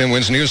 1010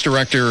 Wins News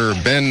Director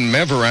Ben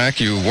Meverak,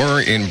 you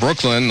were in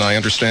Brooklyn. I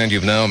understand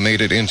you've now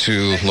made it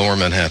into Lower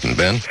Manhattan.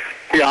 Ben?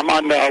 Yeah, I'm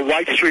on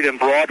White Street and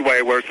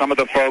Broadway, where some of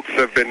the folks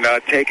have been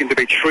taken to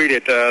be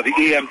treated. The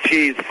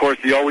EMTs, of course,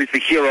 always the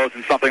heroes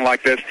in something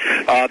like this.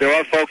 There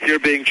are folks here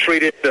being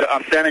treated.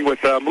 I'm standing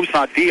with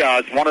Musa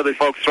Diaz, one of the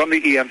folks from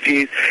the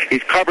EMTs.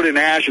 He's covered in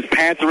ash. His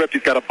pants are ripped.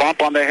 He's got a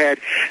bump on the head.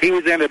 He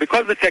was in there.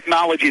 Because of the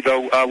technology,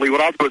 though, Lee,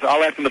 what I'll do is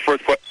I'll ask him the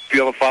first question. If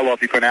you have a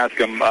follow-up, you can ask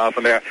him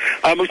from there.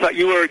 Musa,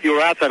 you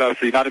were outside,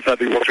 obviously, not inside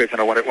the World Trade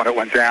Center when it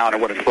went down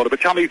and when it exploded.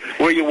 But tell me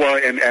where you were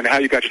and how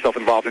you got yourself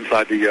involved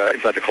inside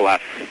the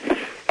collapse.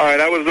 All right,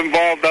 I was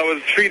involved. I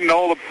was treating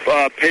all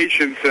the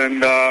patients,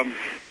 and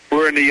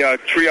we're in the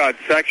triage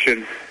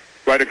section,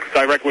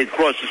 directly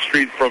across the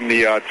street from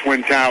the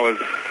Twin Towers.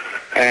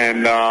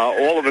 And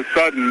all of a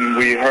sudden,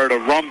 we heard a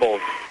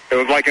rumble. It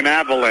was like an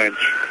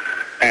avalanche,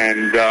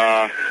 and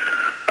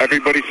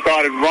everybody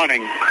started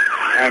running,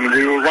 and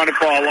we were running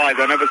for our lives.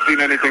 I've never seen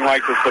anything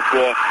like this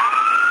before.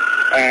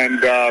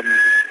 And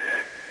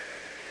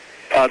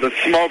the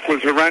smoke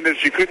was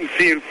horrendous. You couldn't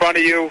see in front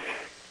of you.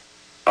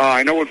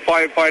 I know what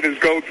firefighters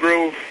go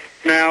through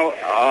now.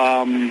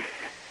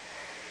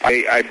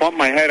 I bumped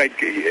my head,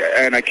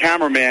 and a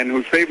cameraman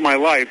who saved my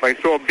life, I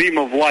saw a beam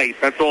of light.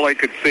 That's all I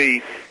could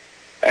see.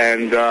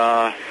 And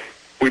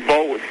we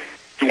both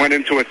went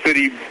into a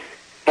city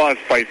bus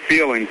by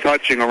feeling,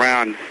 touching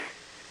around.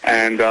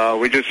 And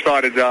we just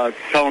started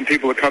telling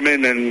people to come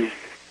in and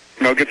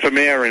get some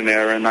air in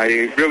there. And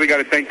I really got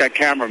to thank that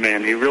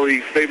cameraman. He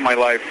really saved my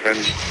life, and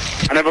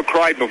I never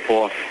cried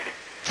before.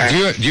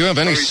 Do you have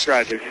any?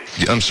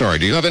 I'm sorry.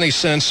 Do you have any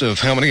sense of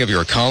how many of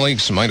your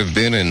colleagues might have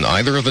been in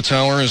either of the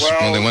towers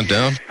when they went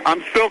down?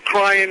 I'm still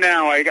crying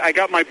now. I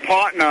got my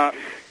partner.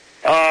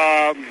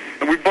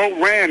 We both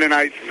ran, and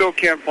I still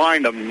can't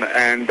find him.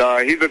 And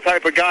he's the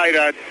type of guy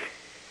that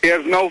he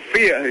has no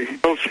fear.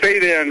 He'll stay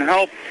there and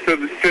help to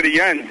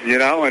the end,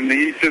 And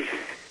he's just,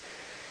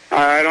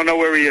 I don't know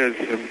where he is.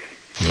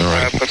 All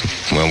right.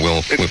 Well,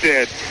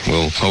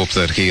 we'll hope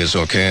that he is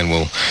okay, and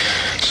we'll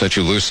set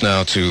you loose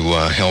now to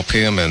help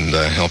him and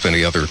help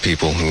any other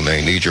people who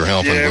may need your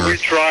help. Yeah, we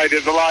tried.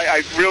 There's a lot.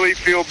 I really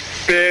feel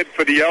bad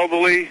for the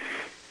elderly.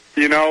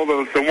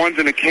 The ones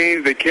in the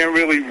canes, they can't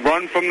really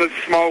run from the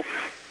smoke.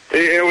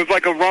 It was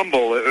like a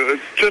rumble. It was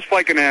just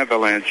like an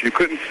avalanche. You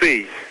couldn't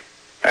see.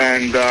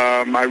 And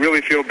I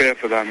really feel bad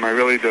for them. I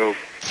really do.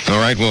 All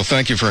right. Well,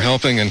 thank you for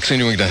helping and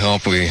continuing to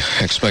help. We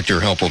expect your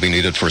help will be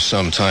needed for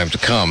some time to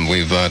come.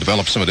 We've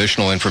developed some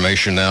additional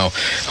information now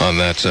on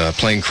that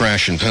plane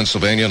crash in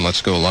Pennsylvania. And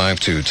let's go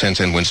live to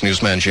 1010 Wins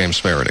newsman James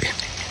Faraday.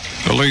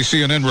 Well,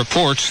 CNN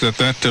reports that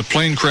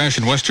plane crash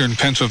in western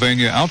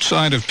Pennsylvania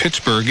outside of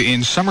Pittsburgh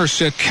in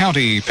Somerset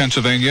County,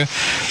 Pennsylvania,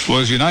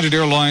 was United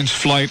Airlines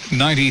Flight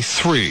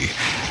 93.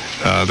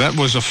 That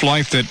was a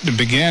flight that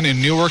began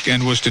in Newark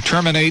and was to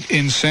terminate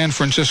in San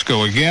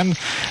Francisco. Again,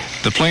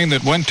 the plane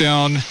that went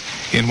down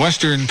in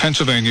western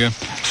Pennsylvania,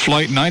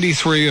 Flight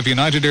 93 of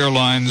United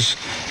Airlines,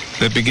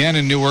 that began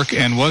in Newark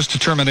and was to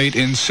terminate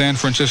in San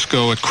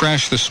Francisco. It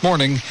crashed this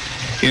morning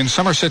in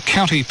Somerset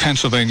County,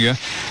 Pennsylvania,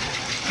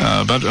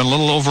 about a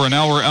little over an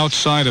hour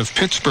outside of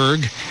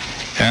Pittsburgh.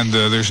 And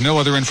there's no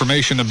other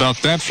information about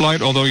that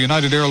flight, although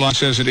United Airlines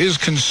says it is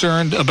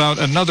concerned about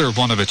another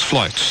one of its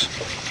flights.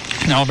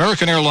 Now,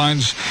 American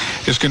Airlines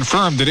has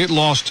confirmed that it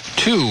lost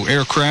 2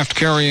 aircraft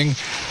carrying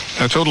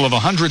a total of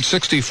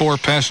 164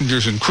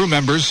 passengers and crew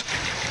members.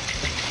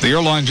 The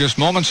airline just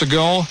moments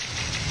ago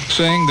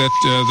saying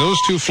that those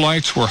 2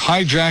 flights were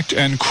hijacked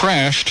and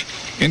crashed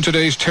in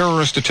today's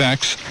terrorist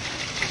attacks,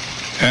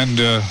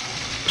 and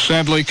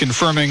sadly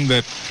confirming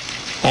that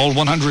all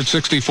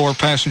 164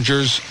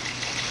 passengers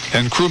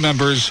and crew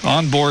members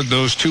on board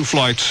those 2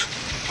 flights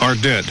are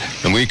dead.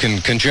 And we can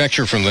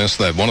conjecture from this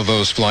that one of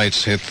those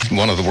flights hit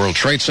one of the World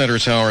Trade Center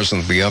towers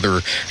and the other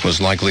was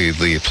likely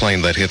the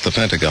plane that hit the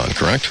Pentagon,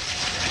 correct?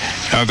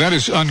 That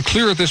is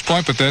unclear at this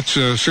point, but that's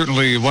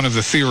certainly one of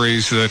the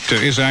theories that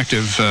is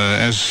active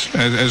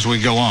as we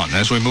go on,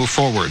 as we move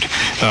forward.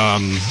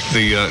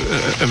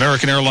 The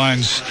American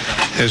Airlines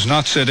has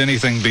not said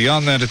anything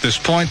beyond that at this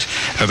point.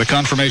 The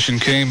confirmation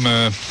came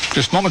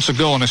just moments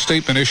ago in a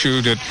statement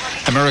issued at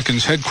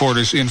American's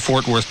headquarters in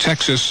Fort Worth,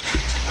 Texas.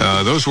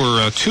 Those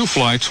were 2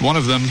 flights, one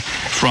of them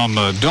from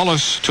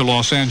Dulles to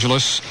Los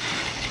Angeles.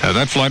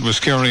 That flight was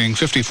carrying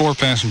 54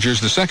 passengers.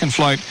 The second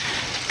flight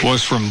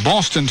was from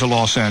Boston to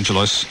Los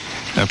Angeles,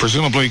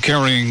 presumably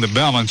carrying the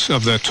balance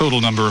of that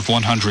total number of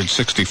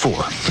 164.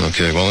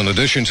 Okay, well, in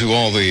addition to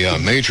all the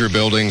major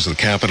buildings, the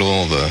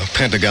Capitol, the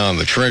Pentagon,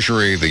 the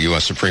Treasury, the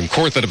U.S. Supreme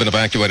Court that have been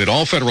evacuated,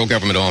 all federal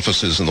government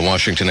offices in the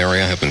Washington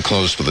area have been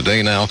closed for the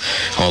day now.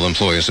 All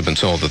employees have been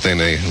told that they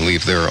may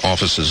leave their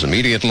offices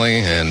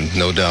immediately, and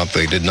no doubt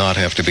they did not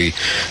have to be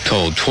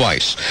told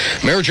twice.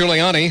 Mayor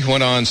Giuliani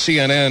went on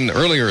CNN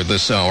earlier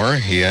this hour.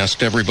 He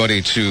asked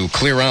everybody to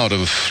clear out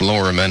of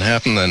lower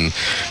Manhattan, and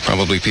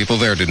probably people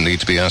there didn't need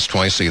to be asked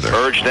twice either.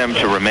 Urge them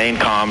to remain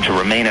calm, to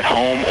remain at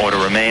home, or to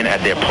remain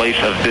at their place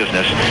of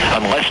business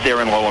unless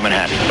they're in lower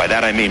Manhattan. By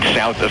that I mean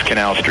south of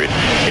Canal Street.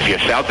 If you're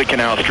south of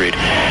Canal Street,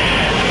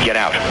 get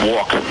out,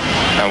 walk,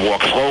 and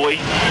walk slowly,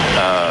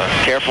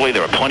 carefully.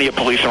 There are plenty of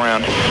police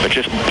around, but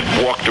just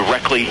walk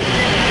directly.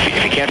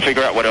 If you can't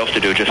figure out what else to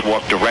do, just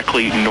walk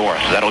directly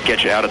north. That'll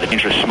get you out of the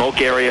dangerous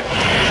smoke area.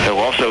 It'll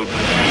also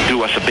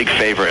do us a big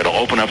favor. It'll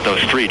open up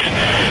those streets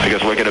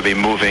because we're going to be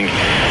moving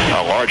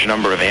a large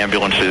number of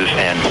ambulances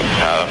and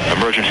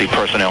emergency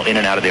personnel in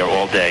and out of there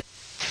all day.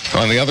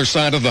 On the other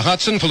side of the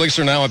Hudson, police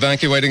are now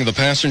evacuating the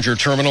passenger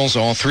terminals,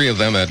 all 3 of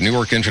them at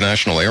Newark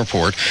International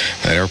Airport.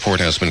 That airport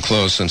has been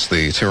closed since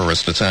the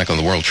terrorist attack on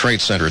the World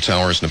Trade Center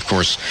towers. And, of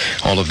course,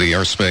 all of the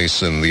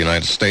airspace in the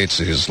United States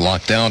is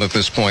locked down at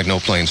this point. No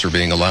planes are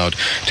being allowed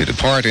to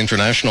depart.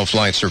 International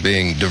flights are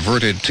being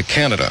diverted to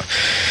Canada.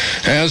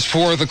 As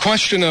for the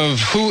question of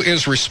who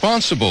is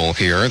responsible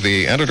here,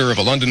 the editor of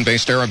a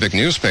London-based Arabic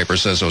newspaper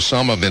says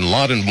Osama bin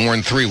Laden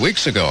warned 3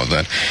 weeks ago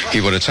that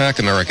he would attack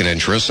American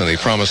interests, and he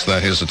promised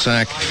that his attack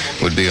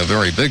would be a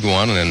very big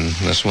one, and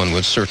this one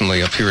would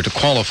certainly appear to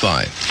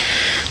qualify.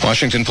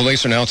 Washington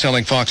police are now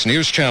telling Fox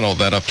News Channel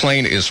that a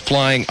plane is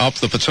flying up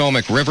the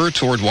Potomac River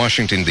toward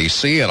Washington,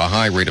 D.C. at a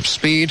high rate of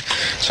speed.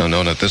 It's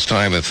unknown at this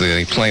time if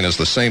the plane is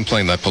the same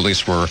plane that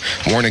police were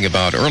warning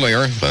about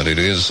earlier, but it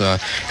is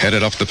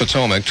headed up the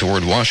Potomac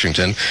toward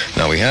Washington.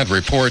 Now, we had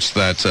reports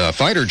that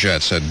fighter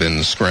jets had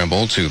been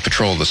scrambled to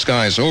patrol the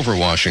skies over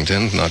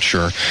Washington. Not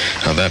sure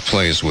how that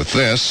plays with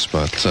this,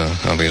 but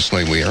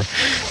obviously we are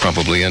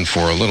probably in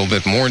for a little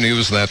bit more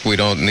news that we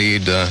don't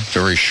need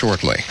very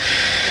shortly.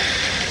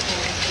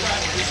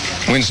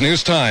 WINS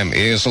News Time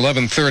is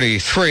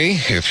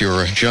 11:33. If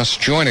you're just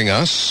joining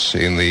us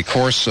in the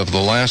course of the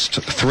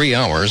last 3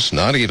 hours,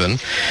 not even,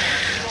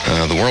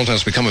 the world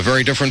has become a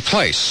very different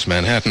place.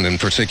 Manhattan in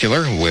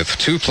particular, with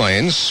 2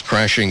 planes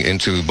crashing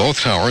into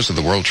both towers of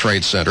the World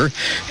Trade Center.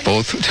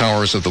 Both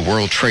towers of the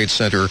World Trade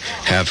Center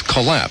have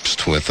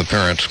collapsed with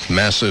apparent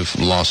massive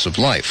loss of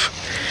life.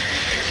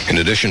 In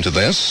addition to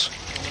this,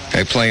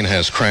 a plane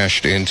has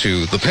crashed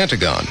into the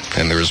Pentagon,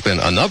 and there's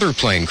been another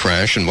plane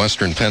crash in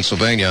western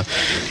Pennsylvania.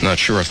 Not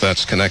sure if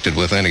that's connected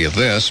with any of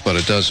this, but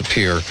it does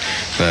appear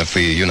that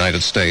the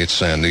United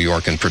States, and New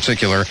York in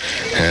particular,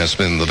 has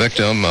been the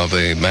victim of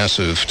a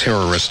massive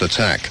terrorist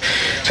attack.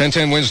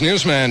 1010 WINS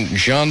newsman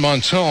John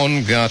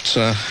Montone got,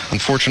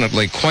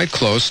 unfortunately, quite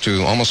close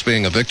to almost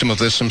being a victim of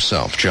this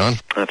himself. John?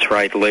 That's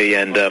right, Lee,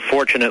 and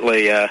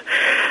fortunately,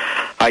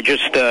 I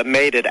just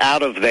made it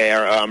out of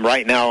there.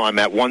 Right now I'm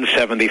at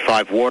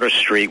 175 Water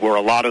Street, where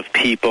a lot of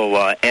people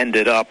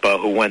ended up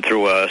who went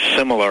through a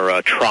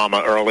similar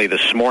trauma early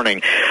this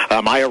morning.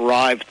 I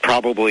arrived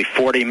probably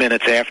 40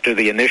 minutes after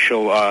the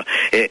initial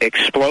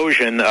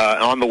explosion.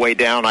 On the way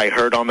down, I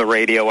heard on the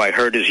radio, I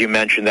heard, as you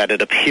mentioned, that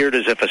it appeared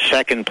as if a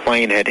second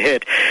plane had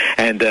hit,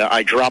 and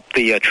I dropped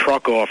the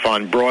truck off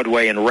on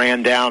Broadway and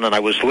ran down, and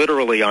I was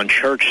literally on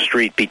Church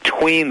Street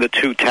between the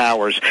two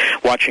towers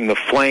watching the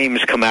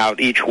flames come out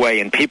each way,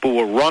 and people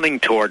were running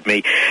toward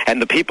me,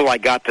 and the people I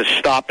got to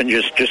stop and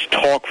just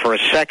talk for a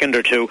second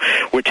or two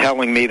were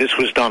telling me this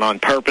was done on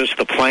purpose.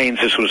 The planes,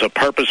 this was a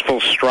purposeful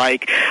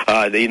strike.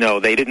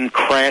 They didn't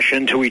crash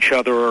into each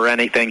other or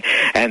anything,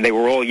 and they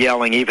were all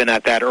yelling, even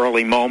at that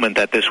early moment,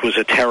 that this was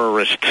a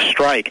terrorist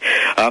strike.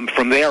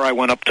 From there, I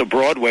went up to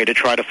Broadway to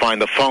try to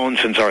find the phone,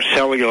 since our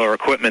cellular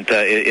equipment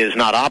is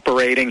not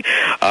operating.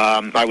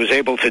 I was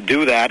able to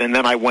do that, and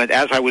then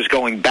as I was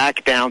going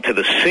back down to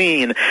the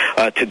scene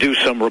to do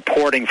some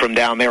reporting from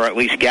down there, at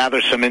least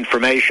gather some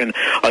information,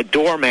 a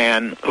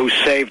doorman who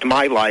saved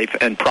my life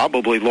and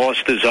probably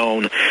lost his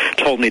own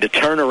told me to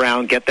turn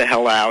around, get the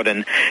hell out,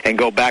 and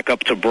go back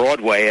up to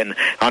Broadway. And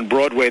on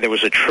Broadway, there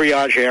was a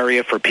triage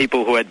area for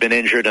people who had been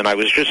injured, and I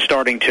was just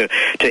starting to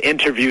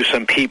interview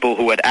some people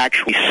who had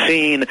actually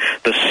seen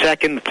the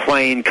second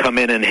plane come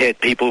in and hit,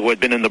 people who had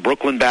been in the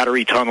Brooklyn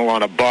Battery Tunnel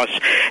on a bus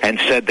and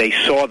said they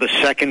saw the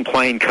second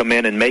plane come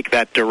in and make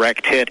that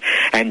direct hit.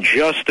 And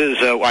just as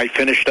I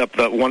finished up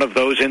one of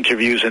those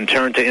interviews and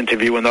turned to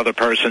interview another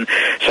person,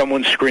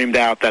 someone screamed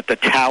out that the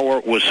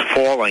tower was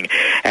falling.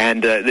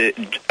 And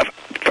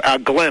a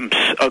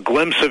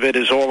glimpse of it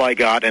is all I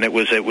got, and it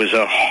was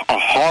a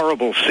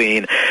horrible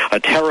scene, a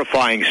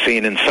terrifying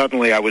scene, and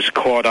suddenly I was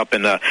caught up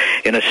in a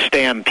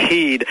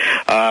stampede.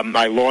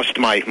 I lost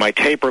my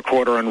tape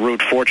recorder en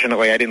route.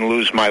 Fortunately, I didn't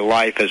lose my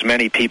life, as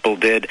many people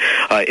did.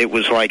 It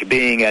was like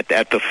being at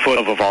the foot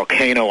of a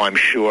volcano, I'm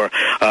sure.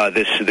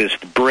 This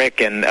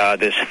brick and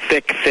this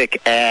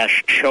thick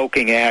ash,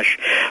 choking ash,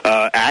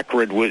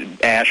 acrid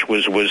ash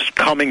was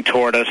coming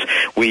toward us.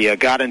 We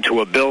got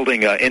into a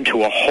building,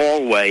 into a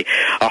hallway,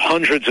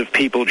 hundreds of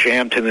people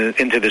jammed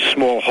into this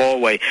small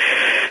hallway.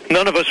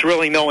 None of us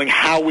really knowing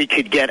how we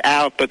could get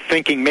out, but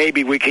thinking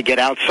maybe we could get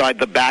outside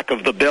the back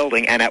of the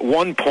building. And at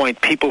one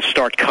point, people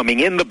start coming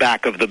in the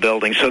back of the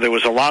building, so there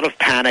was a lot of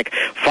panic.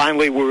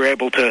 Finally, we were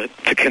able to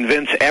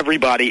convince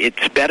everybody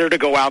it's better to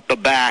go out the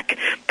back.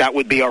 That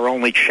would be our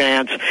only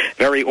chance.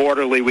 Very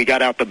orderly, we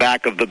got out the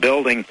back of the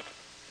building,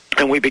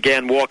 and we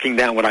began walking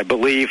down what I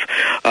believe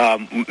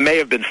may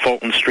have been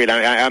Fulton Street.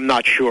 I'm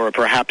not sure,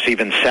 perhaps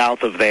even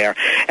south of there.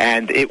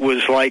 And it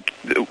was like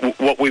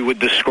what we would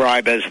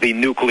describe as the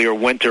nuclear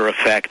winter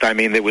effect. I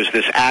mean, there was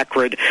this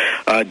acrid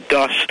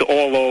dust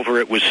all over.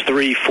 It was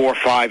 3, 4,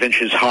 5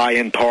 inches high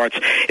in parts.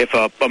 If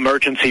an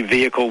emergency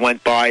vehicle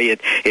went by,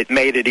 it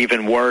made it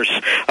even worse.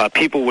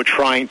 People were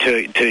trying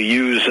to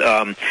use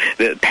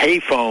the pay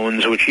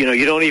phones, which,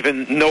 you don't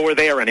even know are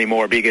there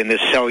anymore, being in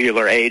this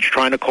cellular age,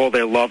 trying to call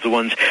their loved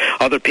ones.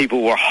 Other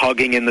people were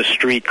hugging in the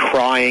street,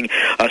 crying.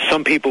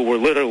 Some people were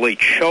literally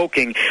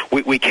choking.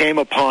 We came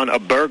upon a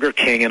Burger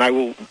King, and I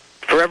will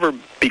forever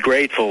be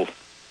grateful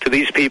to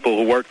these people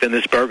who worked in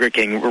this Burger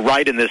King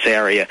right in this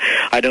area.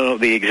 I don't know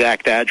the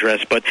exact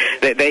address, but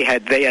they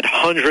had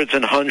hundreds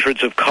and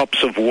hundreds of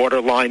cups of water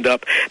lined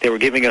up. They were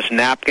giving us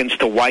napkins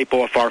to wipe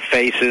off our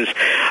faces,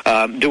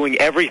 doing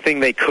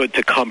everything they could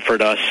to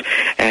comfort us,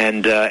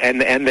 and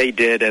they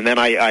did. And then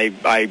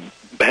I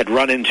had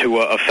run into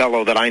a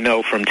fellow that I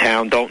know from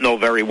town, don't know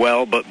very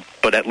well, but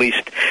at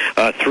least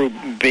through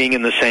being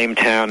in the same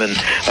town, and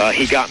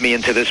he got me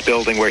into this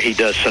building where he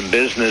does some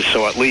business,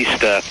 so at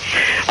least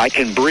I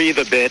can breathe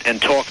a bit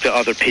and talk to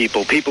other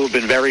people. People have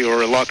been very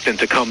reluctant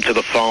to come to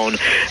the phone.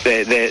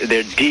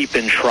 They're deep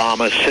in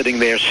trauma, sitting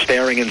there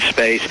staring in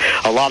space.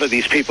 A lot of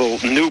these people,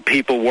 new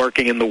people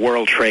working in the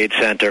World Trade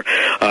Center,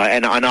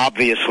 and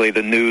obviously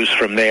the news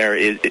from there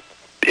is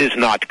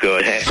not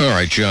good. All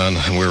right, John,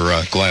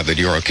 we're glad that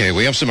you're okay.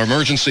 We have some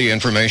emergency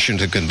information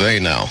to convey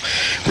now.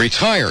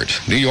 Retired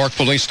New York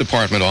Police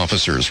Department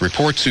officers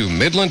report to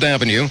Midland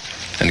Avenue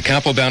and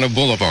Capilano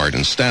Boulevard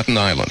in Staten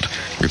Island.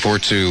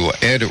 Report to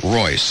Ed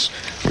Royce.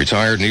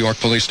 Retired New York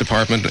Police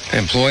Department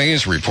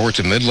employees report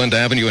to Midland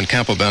Avenue and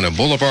Capilano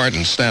Boulevard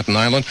in Staten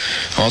Island.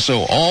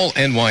 Also, all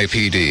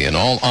NYPD and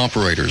all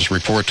operators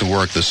report to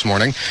work this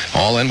morning.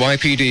 All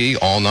NYPD,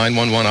 all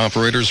 911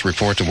 operators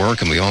report to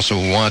work, and we also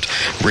want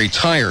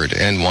retired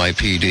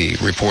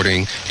NYPD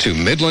reporting to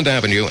Midland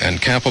Avenue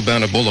and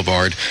Capilano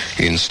Boulevard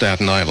in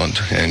Staten Island.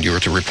 And you're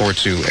to report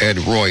to Ed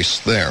Royce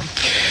there.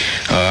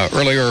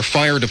 Earlier,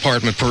 fire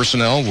department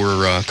personnel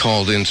were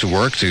called into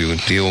work to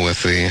deal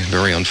with the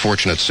very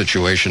unfortunate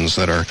situations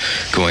that are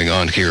going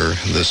on here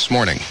this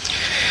morning.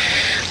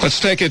 Let's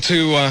take it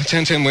to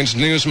 1010 Wins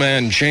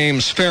newsman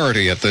James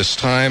Faraday at this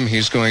time.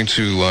 He's going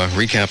to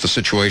recap the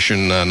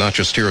situation not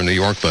just here in New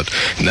York, but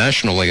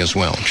nationally as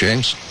well.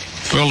 James?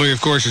 Well, Lee,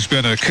 of course, it's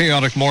been a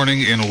chaotic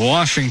morning in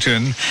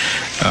Washington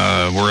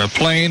where a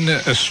plane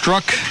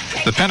struck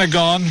the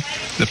Pentagon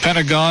The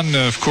Pentagon,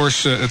 of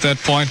course, at that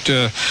point,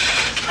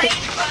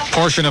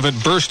 portion of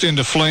it burst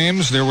into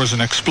flames. There was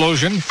an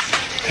explosion.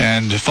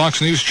 And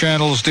Fox News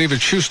Channel's David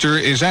Schuster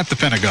is at the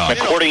Pentagon.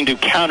 According to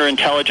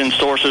counterintelligence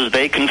sources,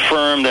 they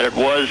confirmed that it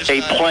was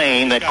a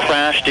plane that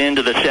crashed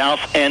into the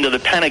south end of the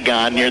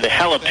Pentagon near the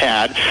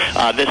helipad.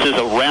 This is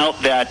a route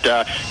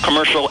that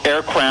commercial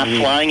aircraft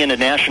flying into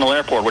National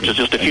Airport, which is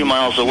just a few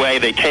miles away,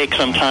 they take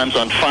sometimes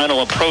on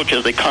final approach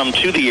as they come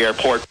to the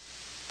airport.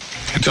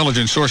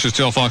 Intelligence sources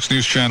tell Fox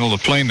News Channel the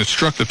plane that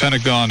struck the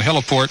Pentagon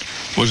heliport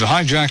was a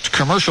hijacked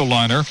commercial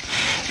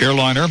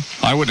airliner.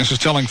 Eyewitnesses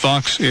telling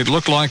Fox it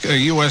looked like a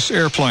U.S.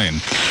 airplane.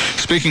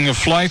 Speaking of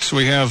flights,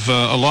 we have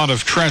a lot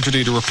of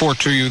tragedy to report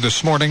to you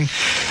this morning.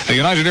 A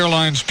United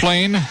Airlines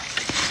plane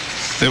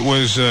that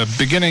was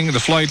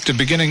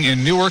beginning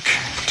in Newark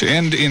to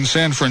end in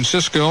San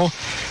Francisco.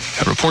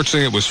 Reports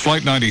say it was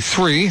Flight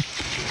 93.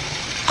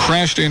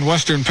 Crashed in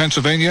western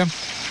Pennsylvania,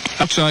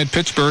 outside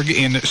Pittsburgh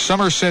in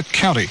Somerset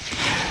County.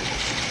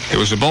 It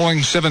was a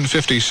Boeing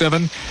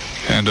 757,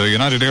 and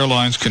United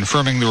Airlines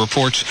confirming the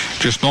reports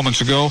just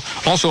moments ago.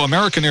 Also,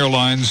 American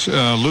Airlines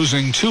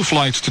losing 2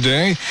 flights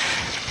today.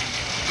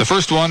 The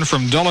first one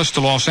from Dulles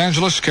to Los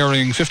Angeles,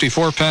 carrying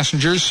 54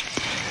 passengers.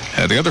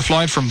 The other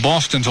flight from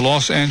Boston to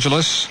Los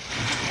Angeles,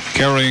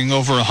 carrying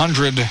over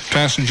 100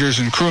 passengers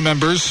and crew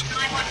members.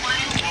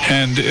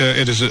 And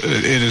it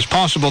is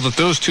possible that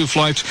those 2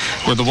 flights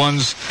were the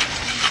ones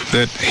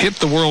that hit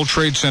the World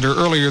Trade Center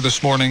earlier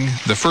this morning.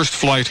 The first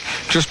flight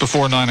just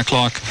before 9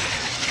 o'clock.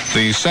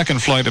 The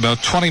second flight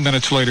about 20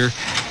 minutes later.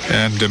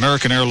 And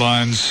American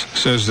Airlines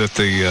says that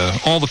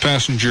all the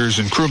passengers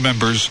and crew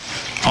members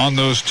on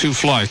those 2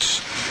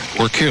 flights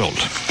were killed.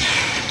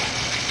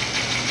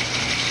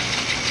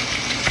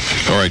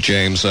 All right,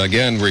 James.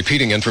 Again,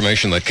 repeating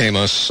information that came to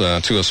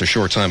us a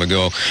short time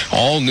ago.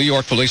 All New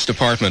York Police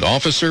Department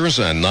officers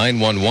and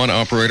 911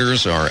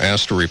 operators are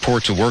asked to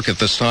report to work at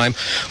this time.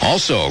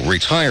 Also,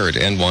 retired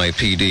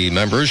NYPD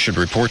members should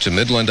report to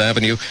Midland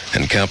Avenue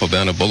and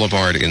Campobana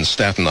Boulevard in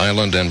Staten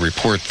Island and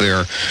report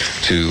there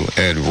to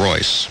Ed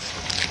Royce.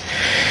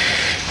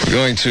 We're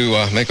going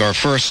to make our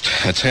first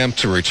attempt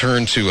to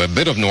return to a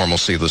bit of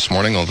normalcy this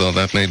morning, although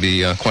that may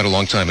be quite a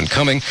long time in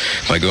coming,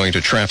 by going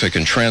to traffic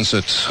and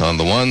transit on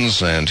the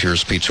ones. And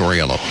here's Pete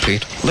Torriello.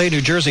 Pete? Late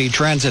New Jersey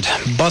transit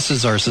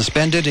buses are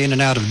suspended in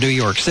and out of New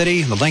York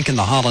City. The Lincoln,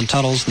 the Holland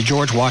tunnels, the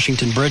George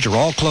Washington Bridge are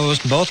all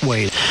closed both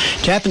ways.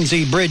 Tappan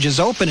Zee Bridge is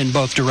open in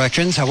both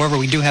directions. However,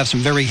 we do have some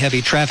very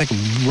heavy traffic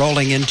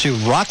rolling into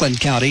Rockland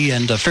County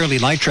and fairly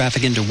light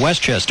traffic into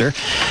Westchester.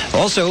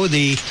 Also,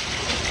 the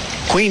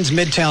Queens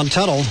Midtown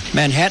Tunnel,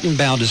 Manhattan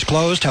bound, is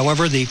closed.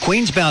 However, the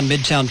Queens bound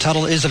Midtown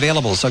Tunnel is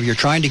available. So if you're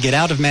trying to get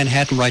out of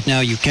Manhattan right now,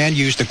 you can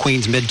use the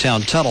Queens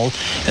Midtown Tunnel.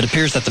 It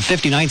appears that the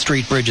 59th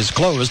Street Bridge is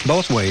closed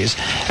both ways.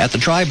 At the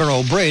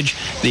Triborough Bridge,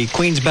 the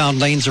Queens bound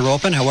lanes are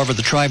open. However,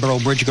 the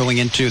Triborough Bridge going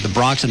into the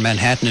Bronx and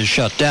Manhattan is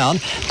shut down.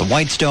 The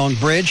Whitestone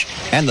Bridge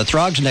and the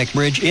Throgs Neck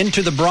Bridge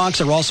into the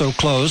Bronx are also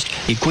closed.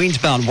 The Queens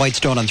bound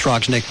Whitestone and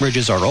Throgs Neck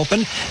bridges are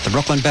open. The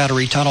Brooklyn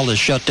Battery Tunnel is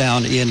shut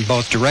down in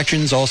both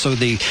directions. Also,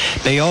 the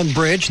Bayonne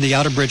Bridge, the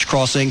Outer Bridge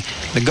Crossing,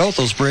 the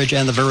Goethals Bridge,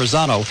 and the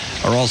Verrazano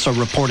are also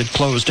reported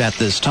closed at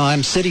this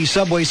time. City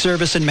subway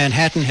service in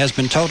Manhattan has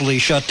been totally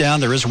shut down.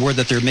 There is word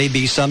that there may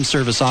be some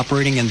service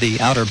operating in the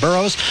outer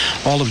boroughs.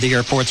 All of the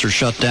airports are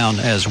shut down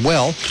as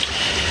well.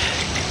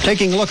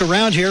 Taking a look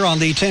around here on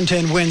the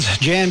 1010 Winds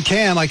Jan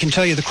Cam, I can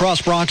tell you the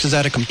Cross Bronx is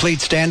at a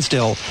complete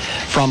standstill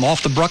from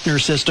off the Bruckner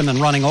system and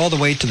running all the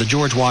way to the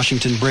George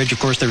Washington Bridge. Of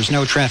course, there's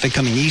no traffic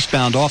coming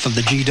eastbound off of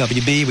the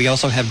GWB. We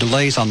also have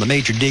delays on the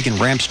Major Deegan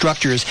ramp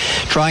structures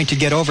trying to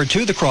get over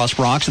to the Cross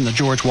Bronx and the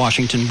George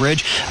Washington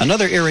Bridge.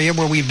 Another area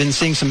where we've been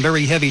seeing some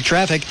very heavy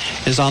traffic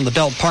is on the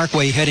Belt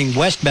Parkway heading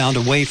westbound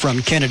away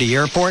from Kennedy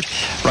Airport.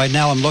 Right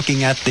now I'm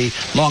looking at the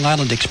Long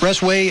Island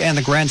Expressway and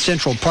the Grand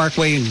Central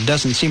Parkway, and it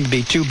doesn't seem to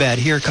be too bad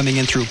here coming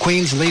in through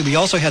Queensly. We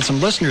also had some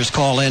listeners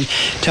call in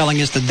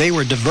telling us that they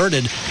were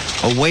diverted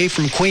away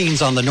from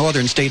Queens on the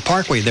Northern State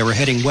Parkway. They were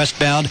heading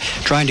westbound,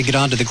 trying to get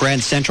onto the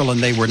Grand Central, and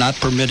they were not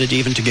permitted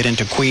even to get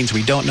into Queens.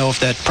 We don't know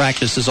if that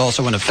practice is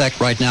also in effect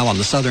right now on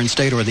the Southern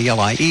State or the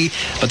LIE,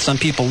 but some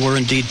people were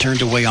indeed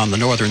turned away on the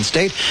Northern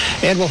State.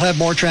 And we'll have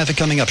more traffic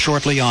coming up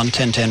shortly on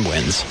 1010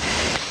 Winds.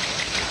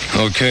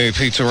 Okay,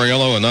 Pete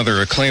Torriello,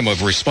 another claim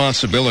of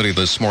responsibility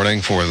this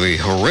morning for the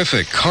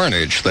horrific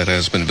carnage that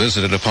has been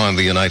visited upon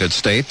the United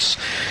States.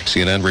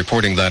 CNN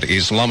reporting that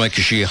Islamic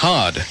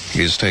Jihad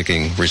is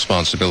taking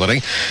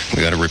responsibility.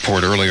 We got a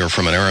report earlier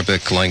from an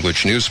Arabic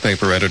language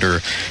newspaper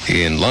editor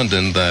in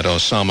London that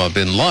Osama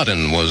bin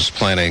Laden was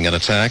planning an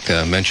attack,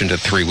 mentioned it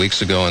 3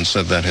 weeks ago, and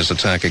said that his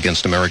attack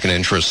against American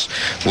interests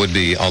would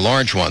be a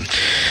large one.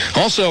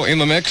 Also in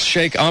the mix,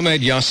 Sheikh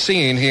Ahmed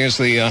Yassin. He is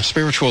the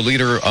spiritual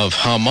leader of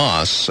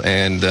Hamas.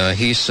 and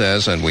he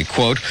says, and we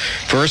quote,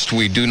 "First,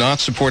 we do not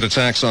support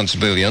attacks on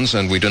civilians,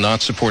 and we do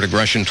not support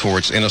aggression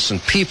towards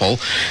innocent people.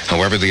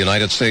 However, the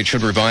United States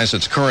should revise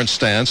its current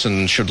stance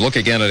and should look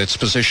again at its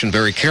position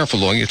very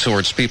carefully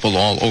towards people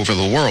all over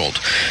the world.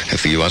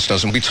 If the U.S.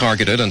 doesn't be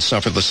targeted and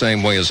suffer the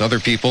same way as other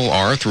people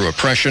are through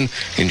oppression,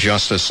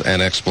 injustice,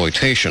 and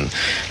exploitation.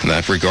 In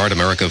that regard,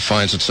 America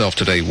finds itself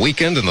today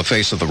weakened in the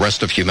face of the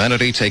rest of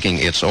humanity taking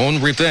its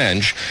own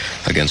revenge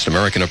against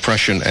American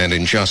oppression and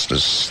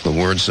injustice." The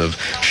words of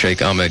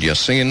Sheikh Ahmed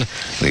Yassin,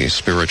 the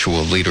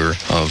spiritual leader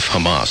of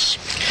Hamas.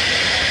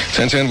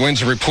 1010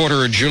 Wins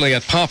reporter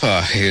Juliet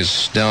Papa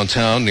is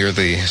downtown near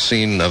the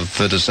scene of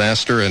the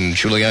disaster. And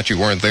Juliet, you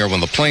weren't there when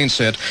the planes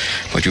hit,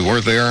 but you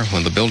were there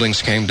when the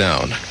buildings came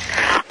down.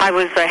 I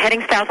was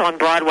heading south on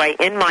Broadway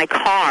in my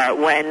car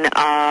when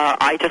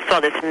I just saw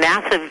this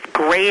massive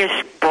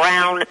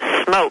grayish-brown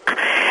smoke.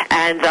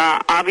 And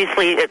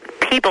obviously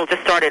people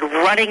just started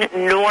running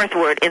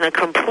northward in a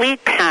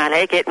complete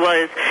panic. It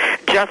was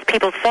just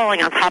people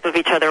falling on top of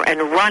each other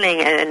and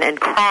running and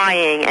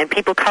crying and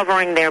people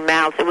covering their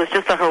mouths. It was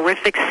just a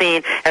horrific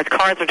scene as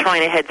cars were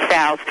trying to head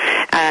south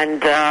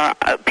and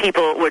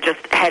people were just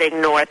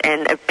heading north.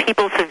 And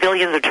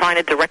civilians are trying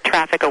to direct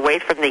traffic away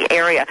from the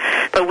area.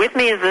 But with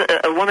me is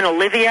a woman,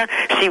 Olivia.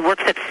 She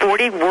works at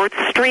 40 Worth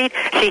Street.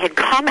 She had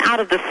come out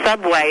of the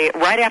subway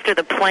right after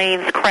the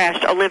planes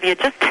crashed. Olivia,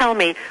 just tell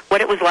me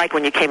what it was like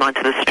when you came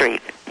onto the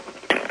street.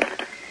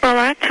 Well,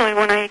 actually,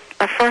 when I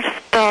first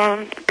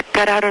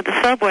got out of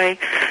the subway,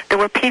 there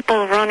were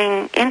people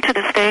running into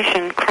the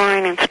station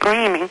crying and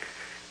screaming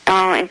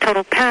in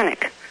total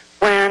panic.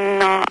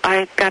 When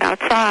I got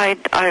outside,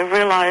 I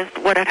realized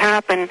what had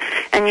happened,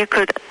 and you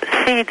could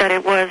see that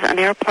it was an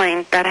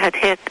airplane that had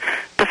hit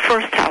the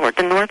first tower,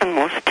 the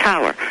northernmost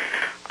tower.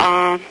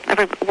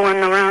 Everyone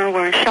around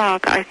were in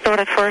shock. I thought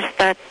at first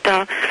that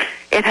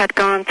it had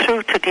gone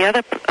through to the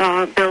other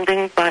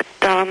building, but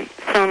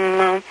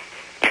some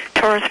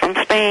tourists from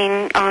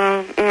Spain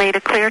made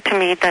it clear to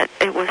me that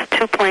it was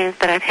two planes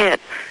that had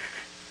hit.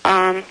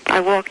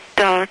 I walked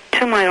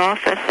to my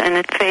office, and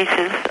it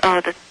faces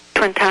the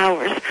Twin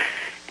Towers,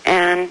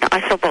 and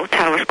I saw both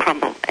towers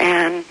crumble.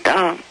 And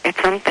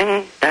it's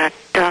something that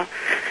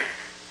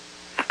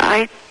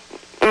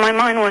my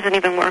mind wasn't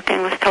even working.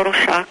 It was total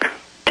shock.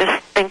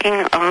 Just thinking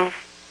of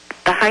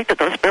the height of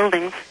those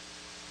buildings,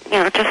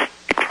 just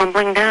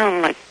crumbling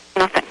down like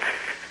nothing.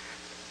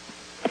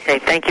 Okay,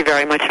 thank you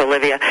very much,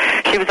 Olivia.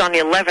 She was on the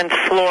 11th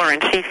floor,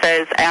 and she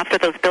says after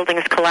those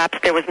buildings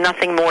collapsed, there was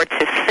nothing more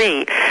to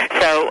see.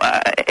 So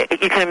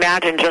you can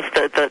imagine just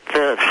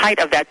the height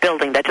of that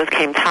building that just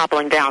came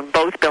toppling down,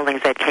 both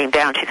buildings that came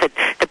down. She said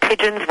the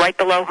pigeons right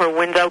below her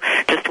window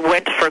just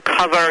went for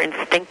cover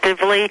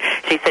instinctively.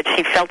 She said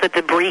she felt the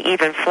debris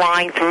even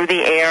flying through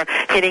the air,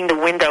 hitting the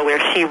window where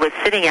she was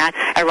sitting at.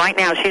 And right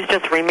now, she's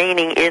just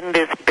remaining in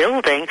this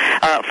building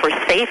for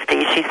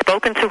safety. She's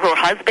spoken to her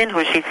husband,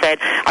 who she said,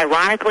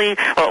 ironically,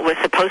 was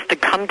supposed to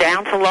come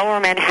down to Lower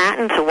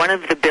Manhattan to one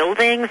of the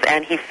buildings,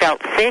 and he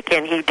felt sick,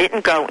 and he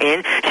didn't go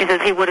in. She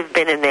says he would have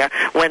been in there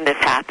when this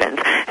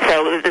happened.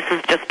 So this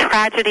is just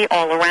tragedy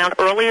all around.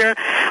 Earlier, as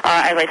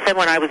I said,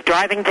 when I was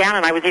driving down,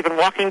 and I was even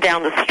walking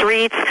down the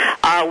streets,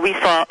 we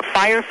saw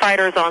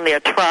firefighters on their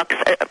trucks,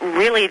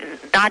 really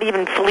not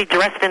even fully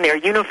dressed in their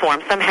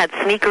uniform. Some had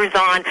sneakers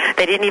on.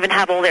 They didn't even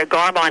have all their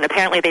garb on.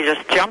 Apparently, they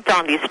just jumped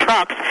on these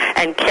trucks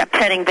and kept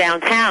heading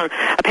downtown.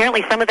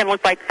 Apparently, some of them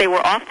looked like they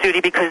were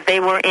off-duty because they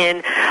were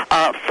in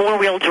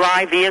four-wheel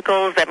drive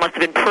vehicles that must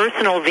have been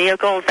personal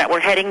vehicles that were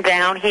heading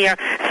down here.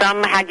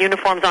 Some had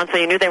uniforms on, so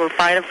you knew they were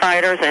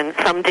firefighters, and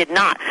some did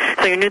not.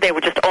 So you knew they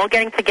were just all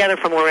getting together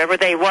from wherever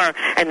they were,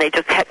 and they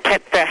just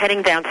kept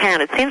heading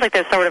downtown. It seems like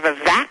they're sort of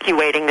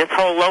evacuating this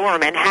whole Lower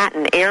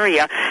Manhattan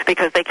area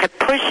because they kept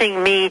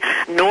pushing me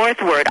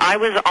northward. I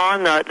was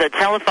on the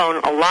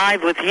telephone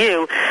live with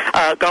you,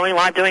 going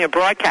live doing a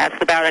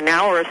broadcast about an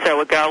hour or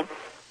so ago,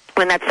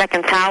 when that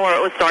second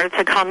tower started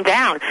to come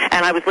down.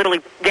 And I was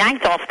literally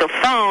yanked off the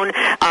phone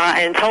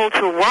and told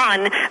to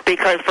run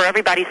because for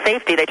everybody's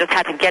safety, they just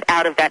had to get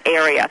out of that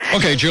area.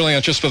 Okay,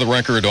 Juliet, just for the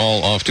record,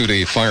 all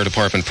off-duty fire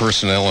department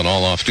personnel and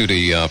all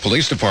off-duty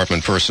police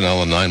department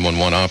personnel and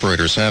 911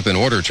 operators have been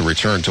ordered to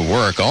return to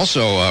work.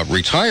 Also,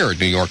 retired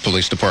New York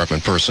Police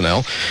Department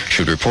personnel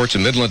should report to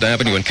Midland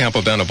Avenue and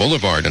Campobana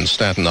Boulevard in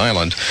Staten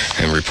Island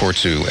and report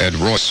to Ed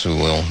Royce, who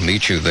will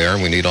meet you there.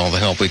 We need all the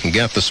help we can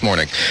get this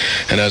morning.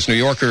 And as New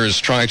Yorkers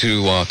try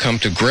to come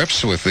to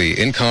grips with the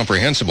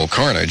incomprehensible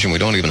carnage, and we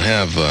don't even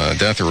have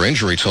death or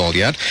injury toll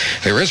yet,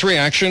 there is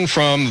reaction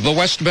from the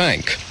West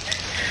Bank.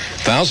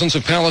 Thousands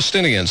of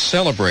Palestinians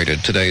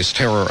celebrated today's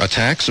terror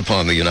attacks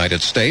upon the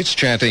United States,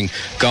 chanting,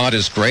 "God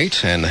is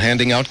great," and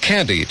handing out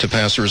candy to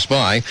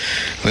passers-by.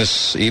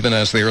 This even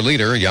as their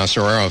leader,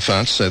 Yasser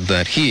Arafat, said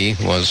that he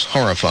was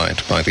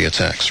horrified by the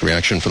attacks.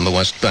 Reaction from the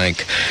West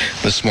Bank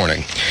this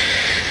morning.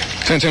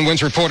 1010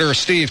 Wins reporter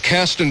Steve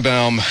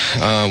Kastenbaum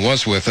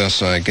was with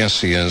us. I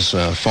guess he has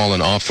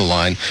fallen off the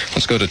line.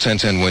 Let's go to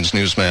 1010 Wins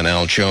newsman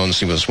Al Jones.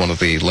 He was one of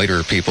the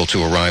later people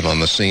to arrive on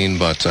the scene,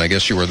 but I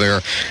guess you were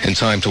there in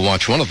time to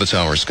watch one of the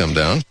towers come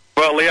down.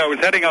 Well, Lee, I was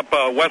heading up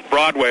West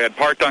Broadway. I'd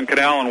parked on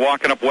Canal and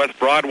walking up West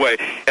Broadway,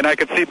 and I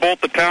could see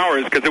both the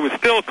towers because it was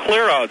still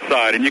clear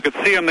outside, and you could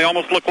see them. They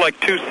almost looked like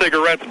two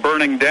cigarettes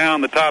burning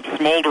down, the top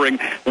smoldering,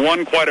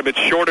 one quite a bit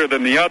shorter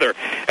than the other.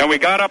 And we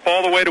got up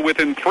all the way to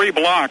within 3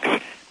 blocks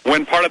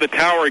when part of the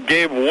tower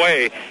gave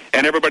way,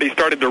 and everybody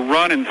started to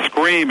run and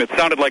scream. It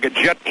sounded like a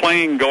jet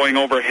plane going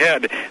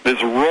overhead.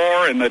 This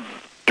roar and the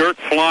dirt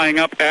flying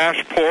up,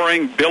 ash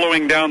pouring,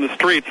 billowing down the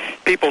street,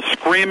 people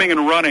screaming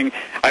and running.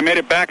 I made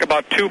it back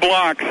about 2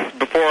 blocks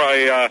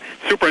before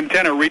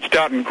superintendent reached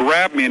out and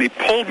grabbed me, and he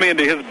pulled me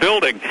into his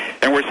building.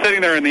 And we're sitting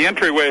there in the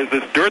entryway as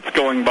this dirt's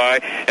going by,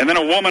 and then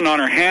a woman on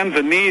her hands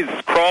and knees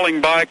crawling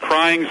by,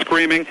 crying,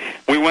 screaming.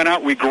 We went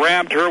out, we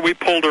grabbed her, we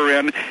pulled her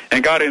in,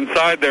 and got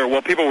inside there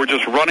while people were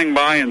just running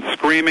by and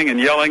screaming and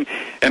yelling.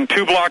 And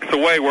 2 blocks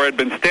away where I'd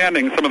been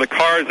standing, some of the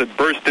cars had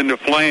burst into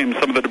flames,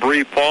 some of the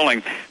debris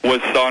falling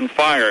was on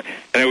fire.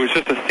 And it was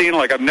just a scene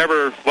like I've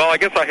never, well, I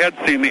guess I had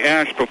seen the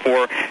ash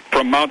before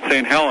from Mount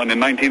St. Helen in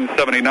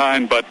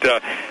 1979, but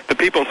the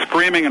people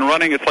screaming and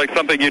running, it's like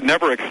something you'd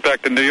never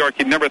expect in New York.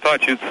 You'd never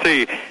thought you'd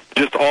see.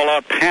 Just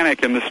all-out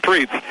panic in the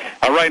streets.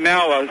 Right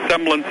now, a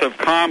semblance of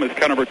calm has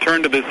kind of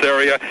returned to this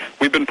area.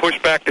 We've been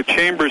pushed back to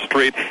Chambers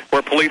Street,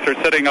 where police are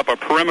setting up a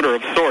perimeter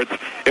of sorts.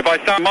 If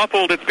I sound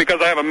muffled, it's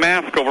because I have a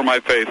mask over my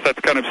face. That's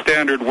kind of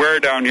standard wear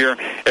down here.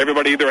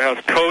 Everybody either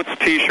has coats,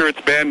 T-shirts,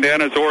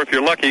 bandanas, or if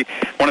you're lucky,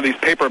 one of these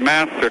paper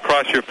masks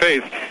across your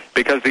face,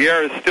 because the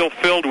air is still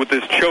filled with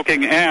this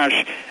choking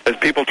ash as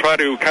people try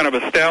to kind of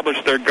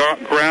establish their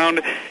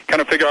ground,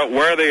 kind of figure out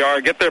where they are,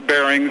 get their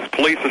bearings.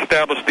 Police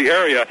establish the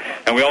area,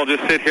 and we all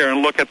just sit here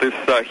and look at this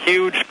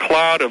huge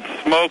cloud of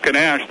smoke and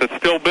ash that's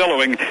still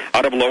billowing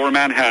out of lower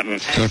Manhattan.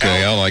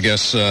 Okay, Al, I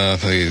guess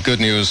the good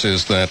news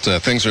is that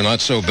things are not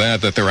so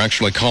bad that they're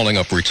actually calling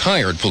up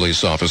retired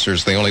police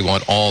officers. They only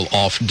want all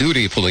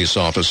off-duty police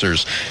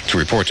officers to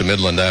report to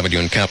Midland Avenue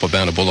and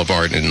Capabana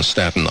Boulevard in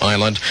Staten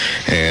Island.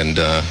 And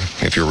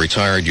if you're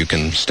retired, you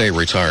can stay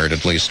retired,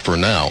 at least for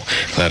now.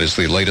 That is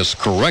the latest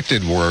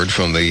corrected word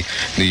from the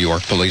New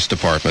York Police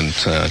Department,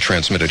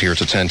 transmitted here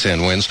to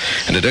 1010 Wins.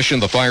 In addition,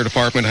 the fire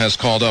department has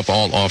called up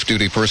all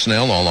off-duty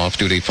personnel. All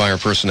off-duty fire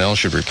personnel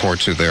should report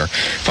to their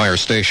fire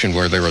station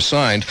where they're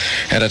assigned.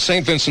 And at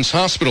St. Vincent's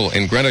Hospital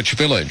in Greenwich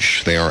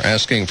Village, they are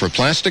asking for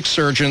plastic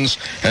surgeons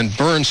and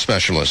burn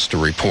specialists to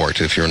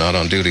report. If you're not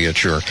on duty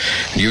at your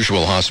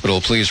usual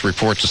hospital, please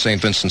report to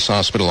St. Vincent's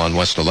Hospital on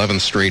West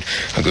 11th Street.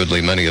 A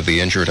goodly many of the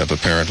injured have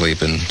apparently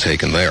been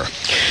taken there.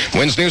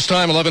 Wins News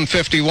Time,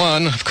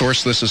 11:51. Of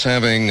course, this is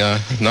having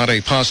not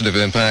a positive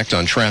impact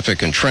on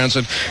traffic and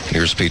transit.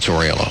 Here's Pete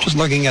Torriello. Just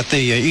looking at the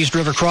East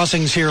River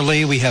crossings here,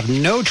 Lee. We have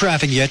no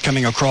traffic yet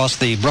coming across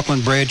the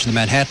Brooklyn Bridge, the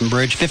Manhattan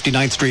Bridge,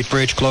 59th Street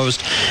Bridge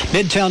closed.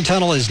 Midtown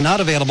Tunnel is not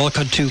available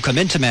to come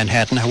into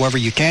Manhattan. However,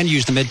 you can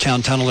use the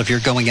Midtown Tunnel if you're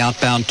going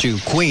outbound to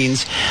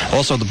Queens.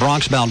 Also, the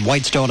Bronx-bound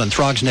Whitestone and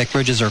Throgs Neck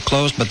bridges are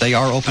closed, but they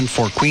are open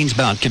for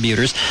Queens-bound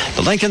commuters.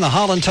 The Lincoln, the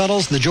Holland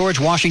tunnels, the George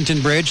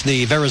Washington Bridge,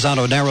 the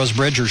Verrazano Narrows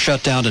Bridge are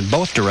shut down in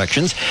both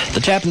directions.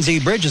 The Tappan Zee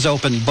Bridge is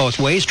open both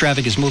ways.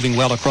 Traffic is moving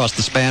well across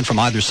the span from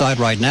either side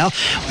right now.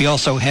 We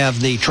also have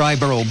the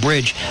Triborough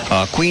Bridge,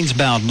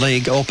 Queens-bound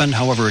leg open.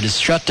 However, it is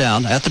shut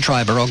down at the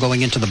Triborough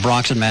going into the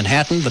Bronx and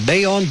Manhattan. The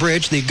Bayonne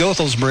Bridge, the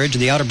Goethals Bridge,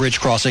 and the Outer Bridge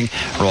crossing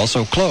are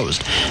also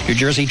closed. New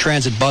Jersey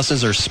Transit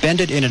buses are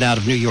suspended in and out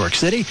of New York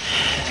City.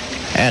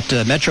 At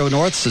Metro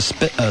North,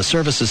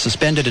 service is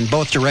suspended in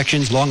both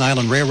directions. Long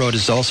Island Railroad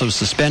is also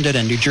suspended,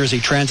 and New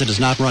Jersey Transit is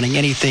not running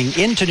anything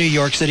into New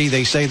York City.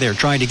 They say they're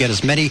trying to get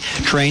as many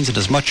trains and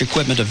as much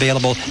equipment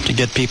available to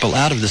get people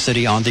out of the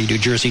city on the New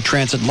Jersey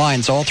Transit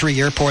lines. All 3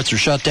 airports are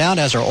shut down,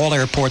 as are all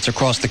airports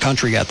across the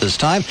country at this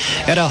time.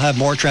 And I'll have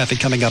more traffic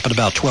coming up at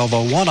about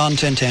 12:01 on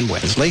 1010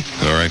 Wednesday.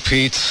 All right,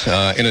 Pete.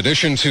 In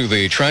addition to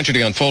the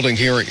tragedy unfolding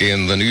here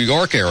in the New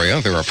York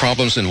area, there are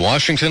problems in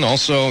Washington,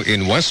 also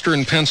in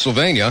western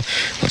Pennsylvania.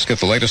 Let's get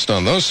the latest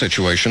on those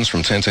situations from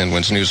 1010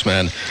 Wins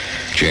newsman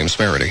James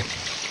Faraday.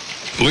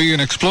 Lee, an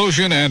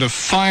explosion and a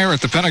fire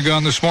at the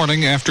Pentagon this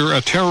morning after a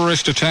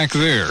terrorist attack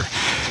there.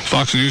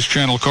 Fox News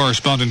Channel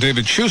correspondent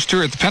David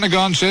Schuster at the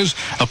Pentagon says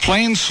a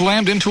plane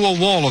slammed into a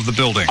wall of the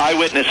building.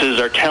 Eyewitnesses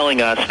are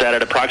telling us that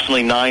at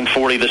approximately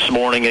 9:40 this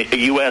morning, a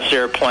U.S.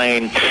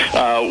 airplane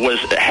was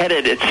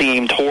headed, it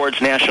seemed, towards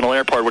National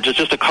Airport, which is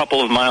just a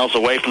couple of miles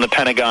away from the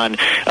Pentagon,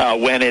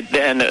 when it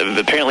then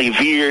apparently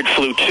veered,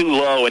 flew too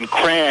low, and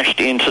crashed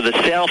into the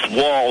south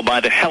wall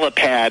by the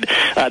helipad.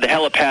 The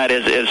helipad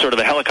is sort of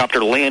a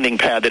helicopter landing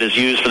pad that is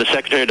used for the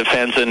Secretary of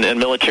Defense and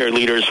military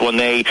leaders when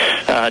they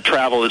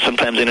travel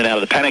sometimes in and out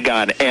of the Pentagon.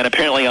 And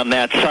apparently on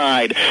that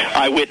side,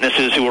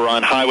 eyewitnesses who were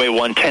on Highway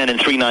 110 and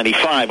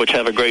 395, which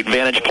have a great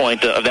vantage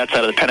point of that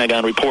side of the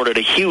Pentagon, reported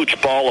a huge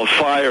ball of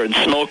fire and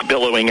smoke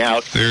billowing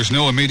out. There's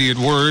no immediate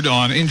word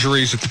on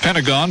injuries at the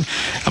Pentagon.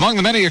 Among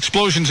the many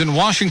explosions in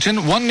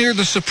Washington, one near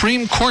the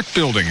Supreme Court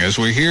building, as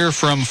we hear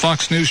from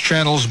Fox News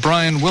Channel's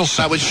Brian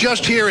Wilson. I was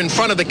just here in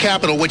front of the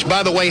Capitol, which,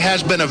 by the way,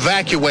 has been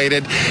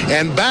evacuated,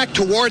 and back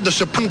toward the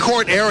Supreme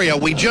Court area,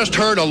 we just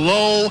heard a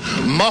low,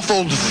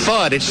 muffled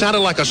thud. It sounded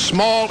like a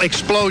small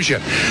explosion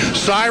explosion.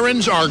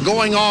 Sirens are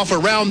going off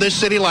around this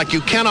city like you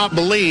cannot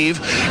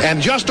believe.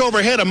 And just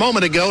overhead a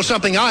moment ago,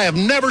 something I have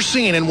never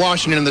seen in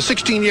Washington in the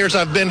 16 years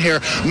I've been here,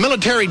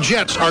 military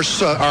jets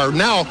are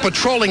now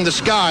patrolling the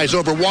skies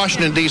over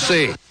Washington,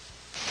 D.C.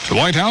 The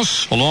White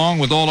House, along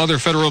with all other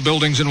federal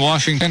buildings in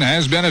Washington,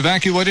 has been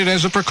evacuated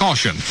as a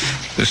precaution.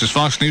 This is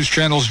Fox News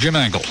Channel's Jim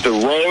Angle. The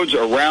roads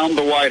around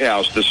the White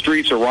House, the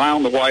streets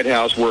around the White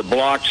House were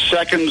blocked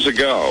seconds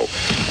ago.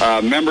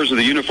 Members of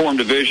the Uniform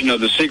Division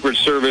of the Secret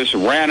Service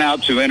ran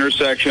out to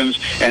intersections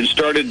and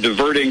started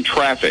diverting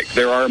traffic.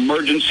 There are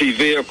emergency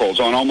vehicles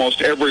on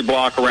almost every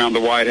block around the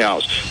White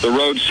House. The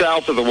road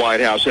south of the White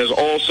House has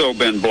also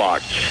been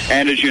blocked.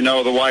 And as you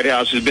know, the White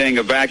House is being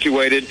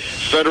evacuated.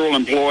 Federal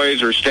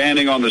employees are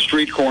standing on the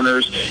street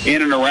corners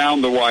in and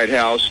around the White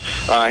House,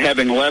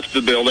 having left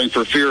the building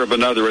for fear of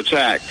another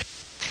attack.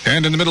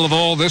 And in the middle of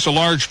all this, a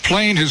large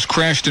plane has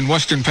crashed in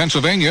western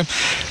Pennsylvania.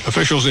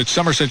 Officials at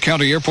Somerset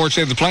County Airport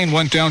say the plane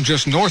went down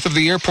just north of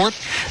the airport,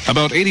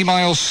 about 80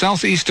 miles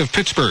southeast of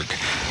Pittsburgh.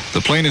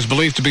 The plane is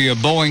believed to be a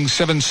Boeing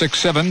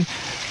 767,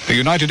 a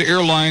United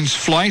Airlines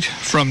flight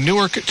from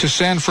Newark to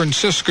San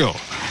Francisco.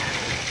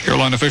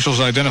 Airline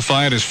officials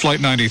identify it as Flight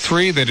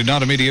 93. They did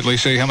not immediately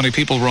say how many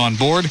people were on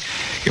board.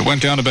 It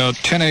went down about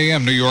 10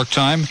 a.m. New York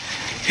time,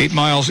 8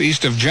 miles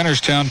east of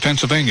Jennerstown,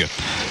 Pennsylvania.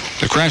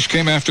 The crash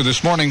came after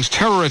this morning's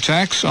terror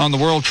attacks on the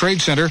World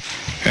Trade Center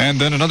and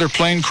then another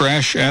plane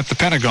crash at the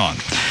Pentagon.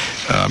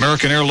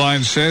 American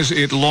Airlines says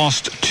it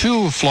lost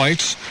 2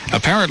 flights,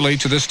 apparently,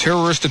 to this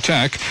terrorist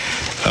attack.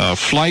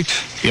 Flight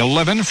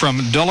 11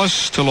 from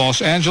Dulles to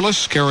Los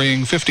Angeles,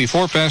 carrying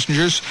 54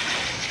 passengers,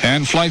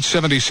 and Flight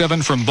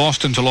 77 from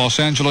Boston to Los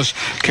Angeles,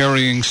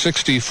 carrying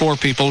 64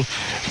 people.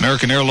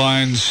 American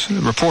Airlines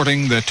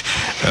reporting that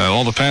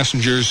all the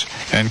passengers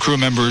and crew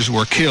members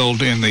were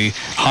killed in the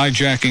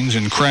hijackings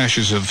and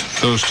crashes of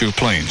those 2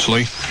 planes.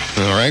 Lee?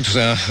 All right.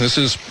 This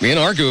is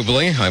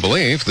inarguably, I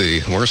believe,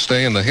 the worst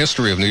day in the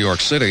history of New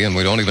York City, and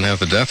we don't even have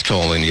the death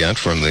toll in yet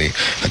from the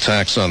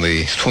attacks on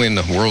the twin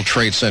World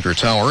Trade Center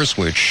towers,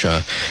 which,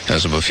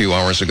 as of a few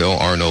hours ago,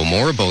 are no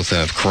more. Both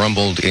have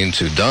crumbled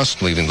into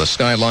dust, leaving the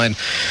skyline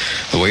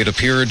the way it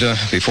appeared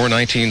before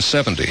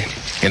 1970.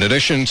 In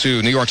addition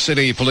to New York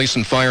City police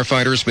and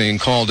firefighters being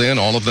called in,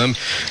 all of them,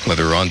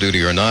 whether on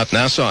duty or not,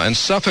 Nassau and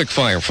Suffolk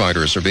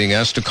firefighters are being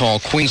asked to call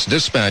Queens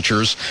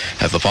dispatchers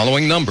at the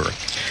following number: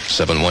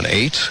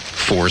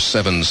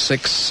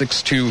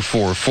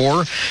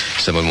 718-476-6244,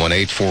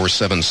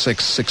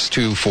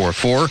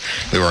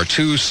 718-476-6244. There are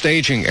 2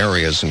 staging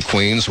areas in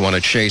Queens, one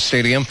at Shea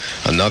Stadium,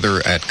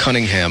 another at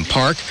Cunningham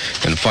Park,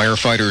 and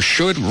firefighters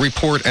should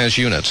report as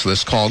units.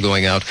 This call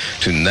going out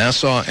to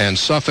Nassau and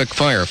Suffolk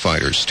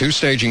firefighters. 2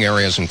 staging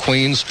areas in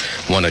Queens,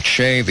 one at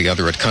Shea, the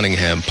other at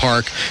Cunningham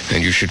Park,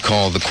 and you should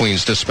call the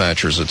Queens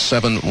dispatchers at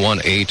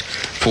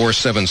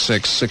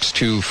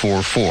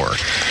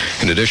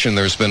 718-476-6244. In addition,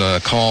 there's been a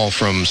call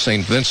from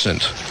St.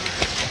 Vincent's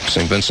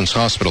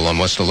Hospital on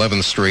West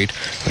 11th Street.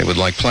 They would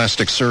like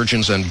plastic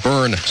surgeons and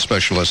burn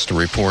specialists to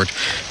report.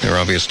 They're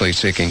obviously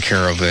taking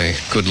care of a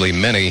goodly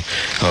many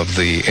of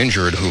the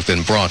injured who've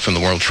been brought from the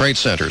World Trade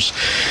Centers.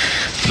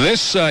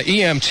 This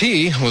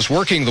EMT was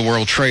working the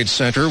World Trade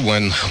Center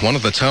when one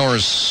of the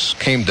towers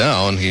came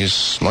down.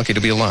 He's lucky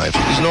to be alive.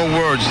 There's no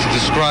words to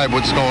describe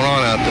what's going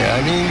on out there.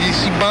 I mean, you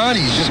see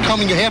bodies just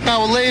coming a half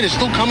hour later,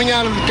 still coming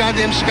out of the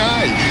goddamn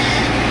sky.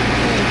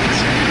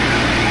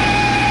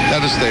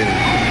 Devastating.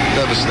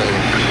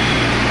 Devastating.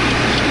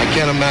 I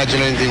can't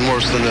imagine anything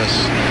worse than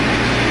this.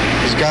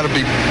 There's got to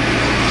be...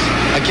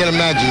 I can't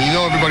imagine. You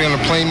know, everybody on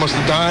the plane must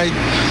have died.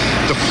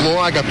 The floor,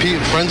 I got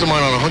friends of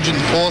mine on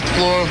 104th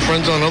floor,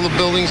 friends on other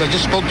buildings. I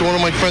just spoke to one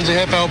of my friends a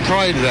half hour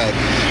prior to that,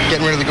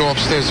 getting ready to go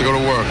upstairs to go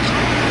to work.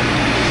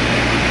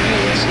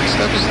 It's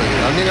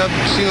devastating. I mean, I've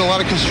seen a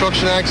lot of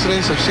construction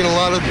accidents. I've seen a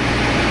lot of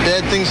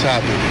bad things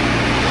happen.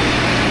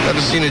 Never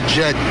seen a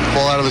jet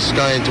fall out of the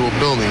sky into a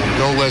building,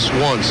 no less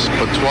once,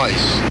 but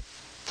twice.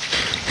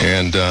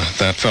 And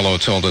that fellow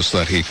told us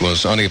that he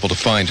was unable to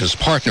find his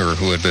partner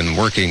who had been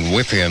working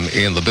with him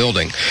in the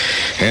building.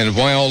 And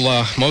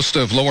while most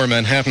of Lower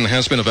Manhattan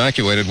has been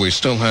evacuated, we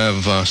still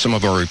have some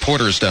of our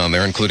reporters down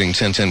there, including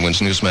 1010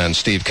 WINS newsman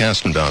Steve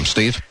Kastenbaum.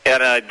 Steve?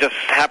 And I just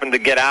happened to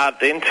get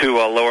out into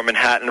Lower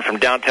Manhattan from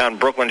downtown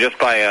Brooklyn just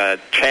by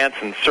chance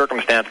and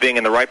circumstance, being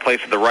in the right place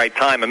at the right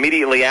time.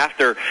 Immediately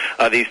after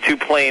these 2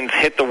 planes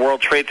hit the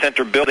World Trade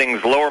Center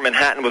buildings, Lower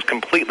Manhattan was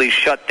completely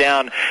shut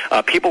down.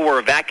 People were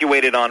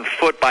evacuated on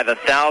foot by the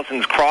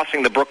thousands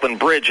crossing the Brooklyn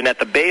Bridge. And at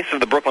the base of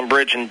the Brooklyn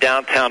Bridge in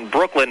downtown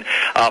Brooklyn,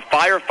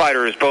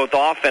 firefighters, both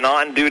off and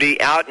on duty,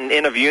 out and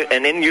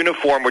in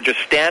uniform, were just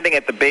standing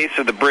at the base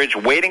of the bridge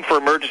waiting for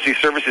emergency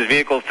services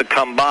vehicles to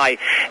come by.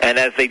 And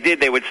as they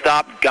did, they would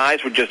stop.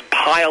 Guys would just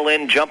pile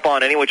in, jump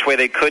on any which way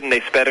they could, and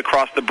they sped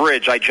across the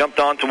bridge. I jumped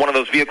onto one of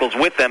those vehicles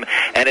with them,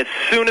 and as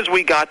soon as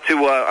we got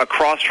to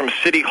across from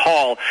City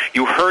Hall,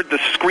 you heard the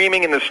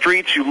screaming in the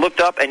streets. You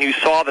looked up, and you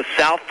saw the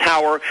South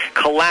Tower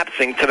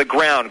collapsing to the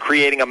ground,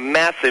 creating creating a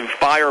massive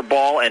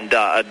fireball and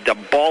a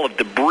ball of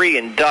debris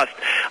and dust.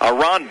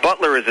 Ron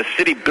Butler is a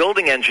city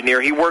building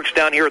engineer. He works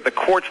down here at the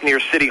courts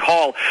near City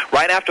Hall.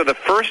 Right after the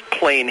first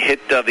plane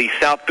hit the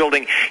South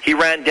Building, he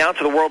ran down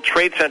to the World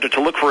Trade Center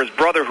to look for his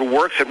brother who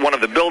works at one of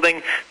the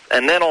buildings,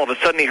 and then all of a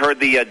sudden he heard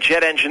the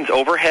jet engines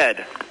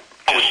overhead.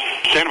 I was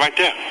standing right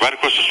there, right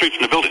across the street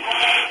from the building.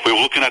 We were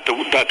looking at the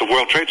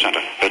World Trade Center,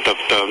 at the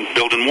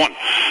building 1.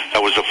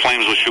 That was the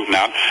flames were shooting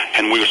out,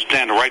 and we were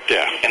standing right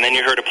there. And then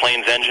you heard a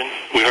plane's engine?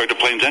 We heard the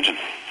plane's engine.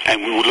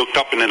 And we looked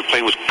up, and then the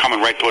plane was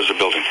coming right towards the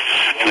building.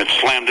 And it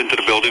slammed into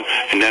the building,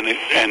 and then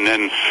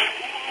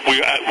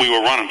we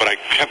were running, but I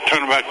kept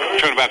turning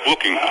back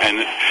looking,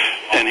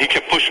 and he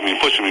kept pushing me,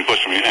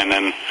 and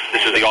then...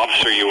 This is the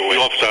officer you were with?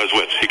 The officer I was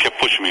with. He kept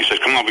pushing me. He said,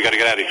 come on, we got to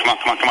get out of here. Come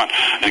on.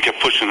 And he kept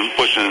pushing,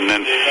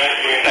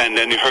 and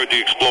then you heard the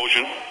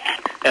explosion.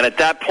 And at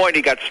that point,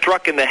 he got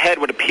struck in the head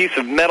with a piece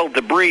of metal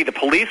debris. The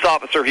police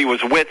officer he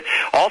was with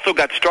also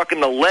got struck in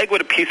the leg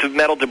with a piece of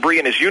metal debris,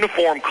 and his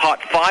uniform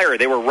caught fire.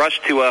 They were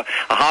rushed to a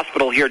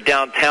hospital here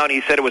downtown. He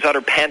said it was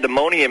utter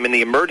pandemonium in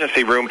the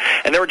emergency room,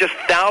 and there were just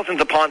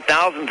thousands upon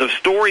thousands of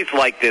stories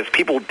like this.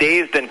 People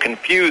dazed and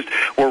confused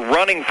were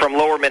running from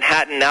Lower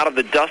Manhattan out of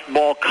the dust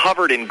ball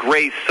covered in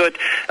gray soot,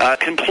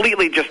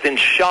 completely just in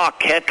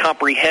shock, can't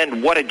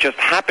comprehend what had just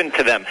happened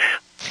to them.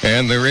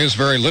 And there is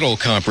very little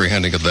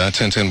comprehending of that.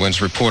 1010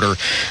 Wins reporter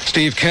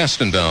Steve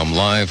Kastenbaum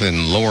live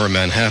in Lower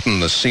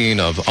Manhattan, the scene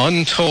of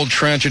untold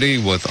tragedy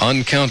with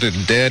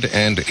uncounted dead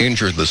and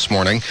injured this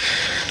morning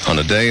on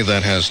a day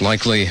that has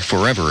likely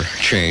forever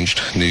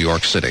changed New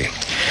York City.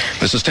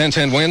 This is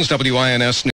 1010 Wins, WINS.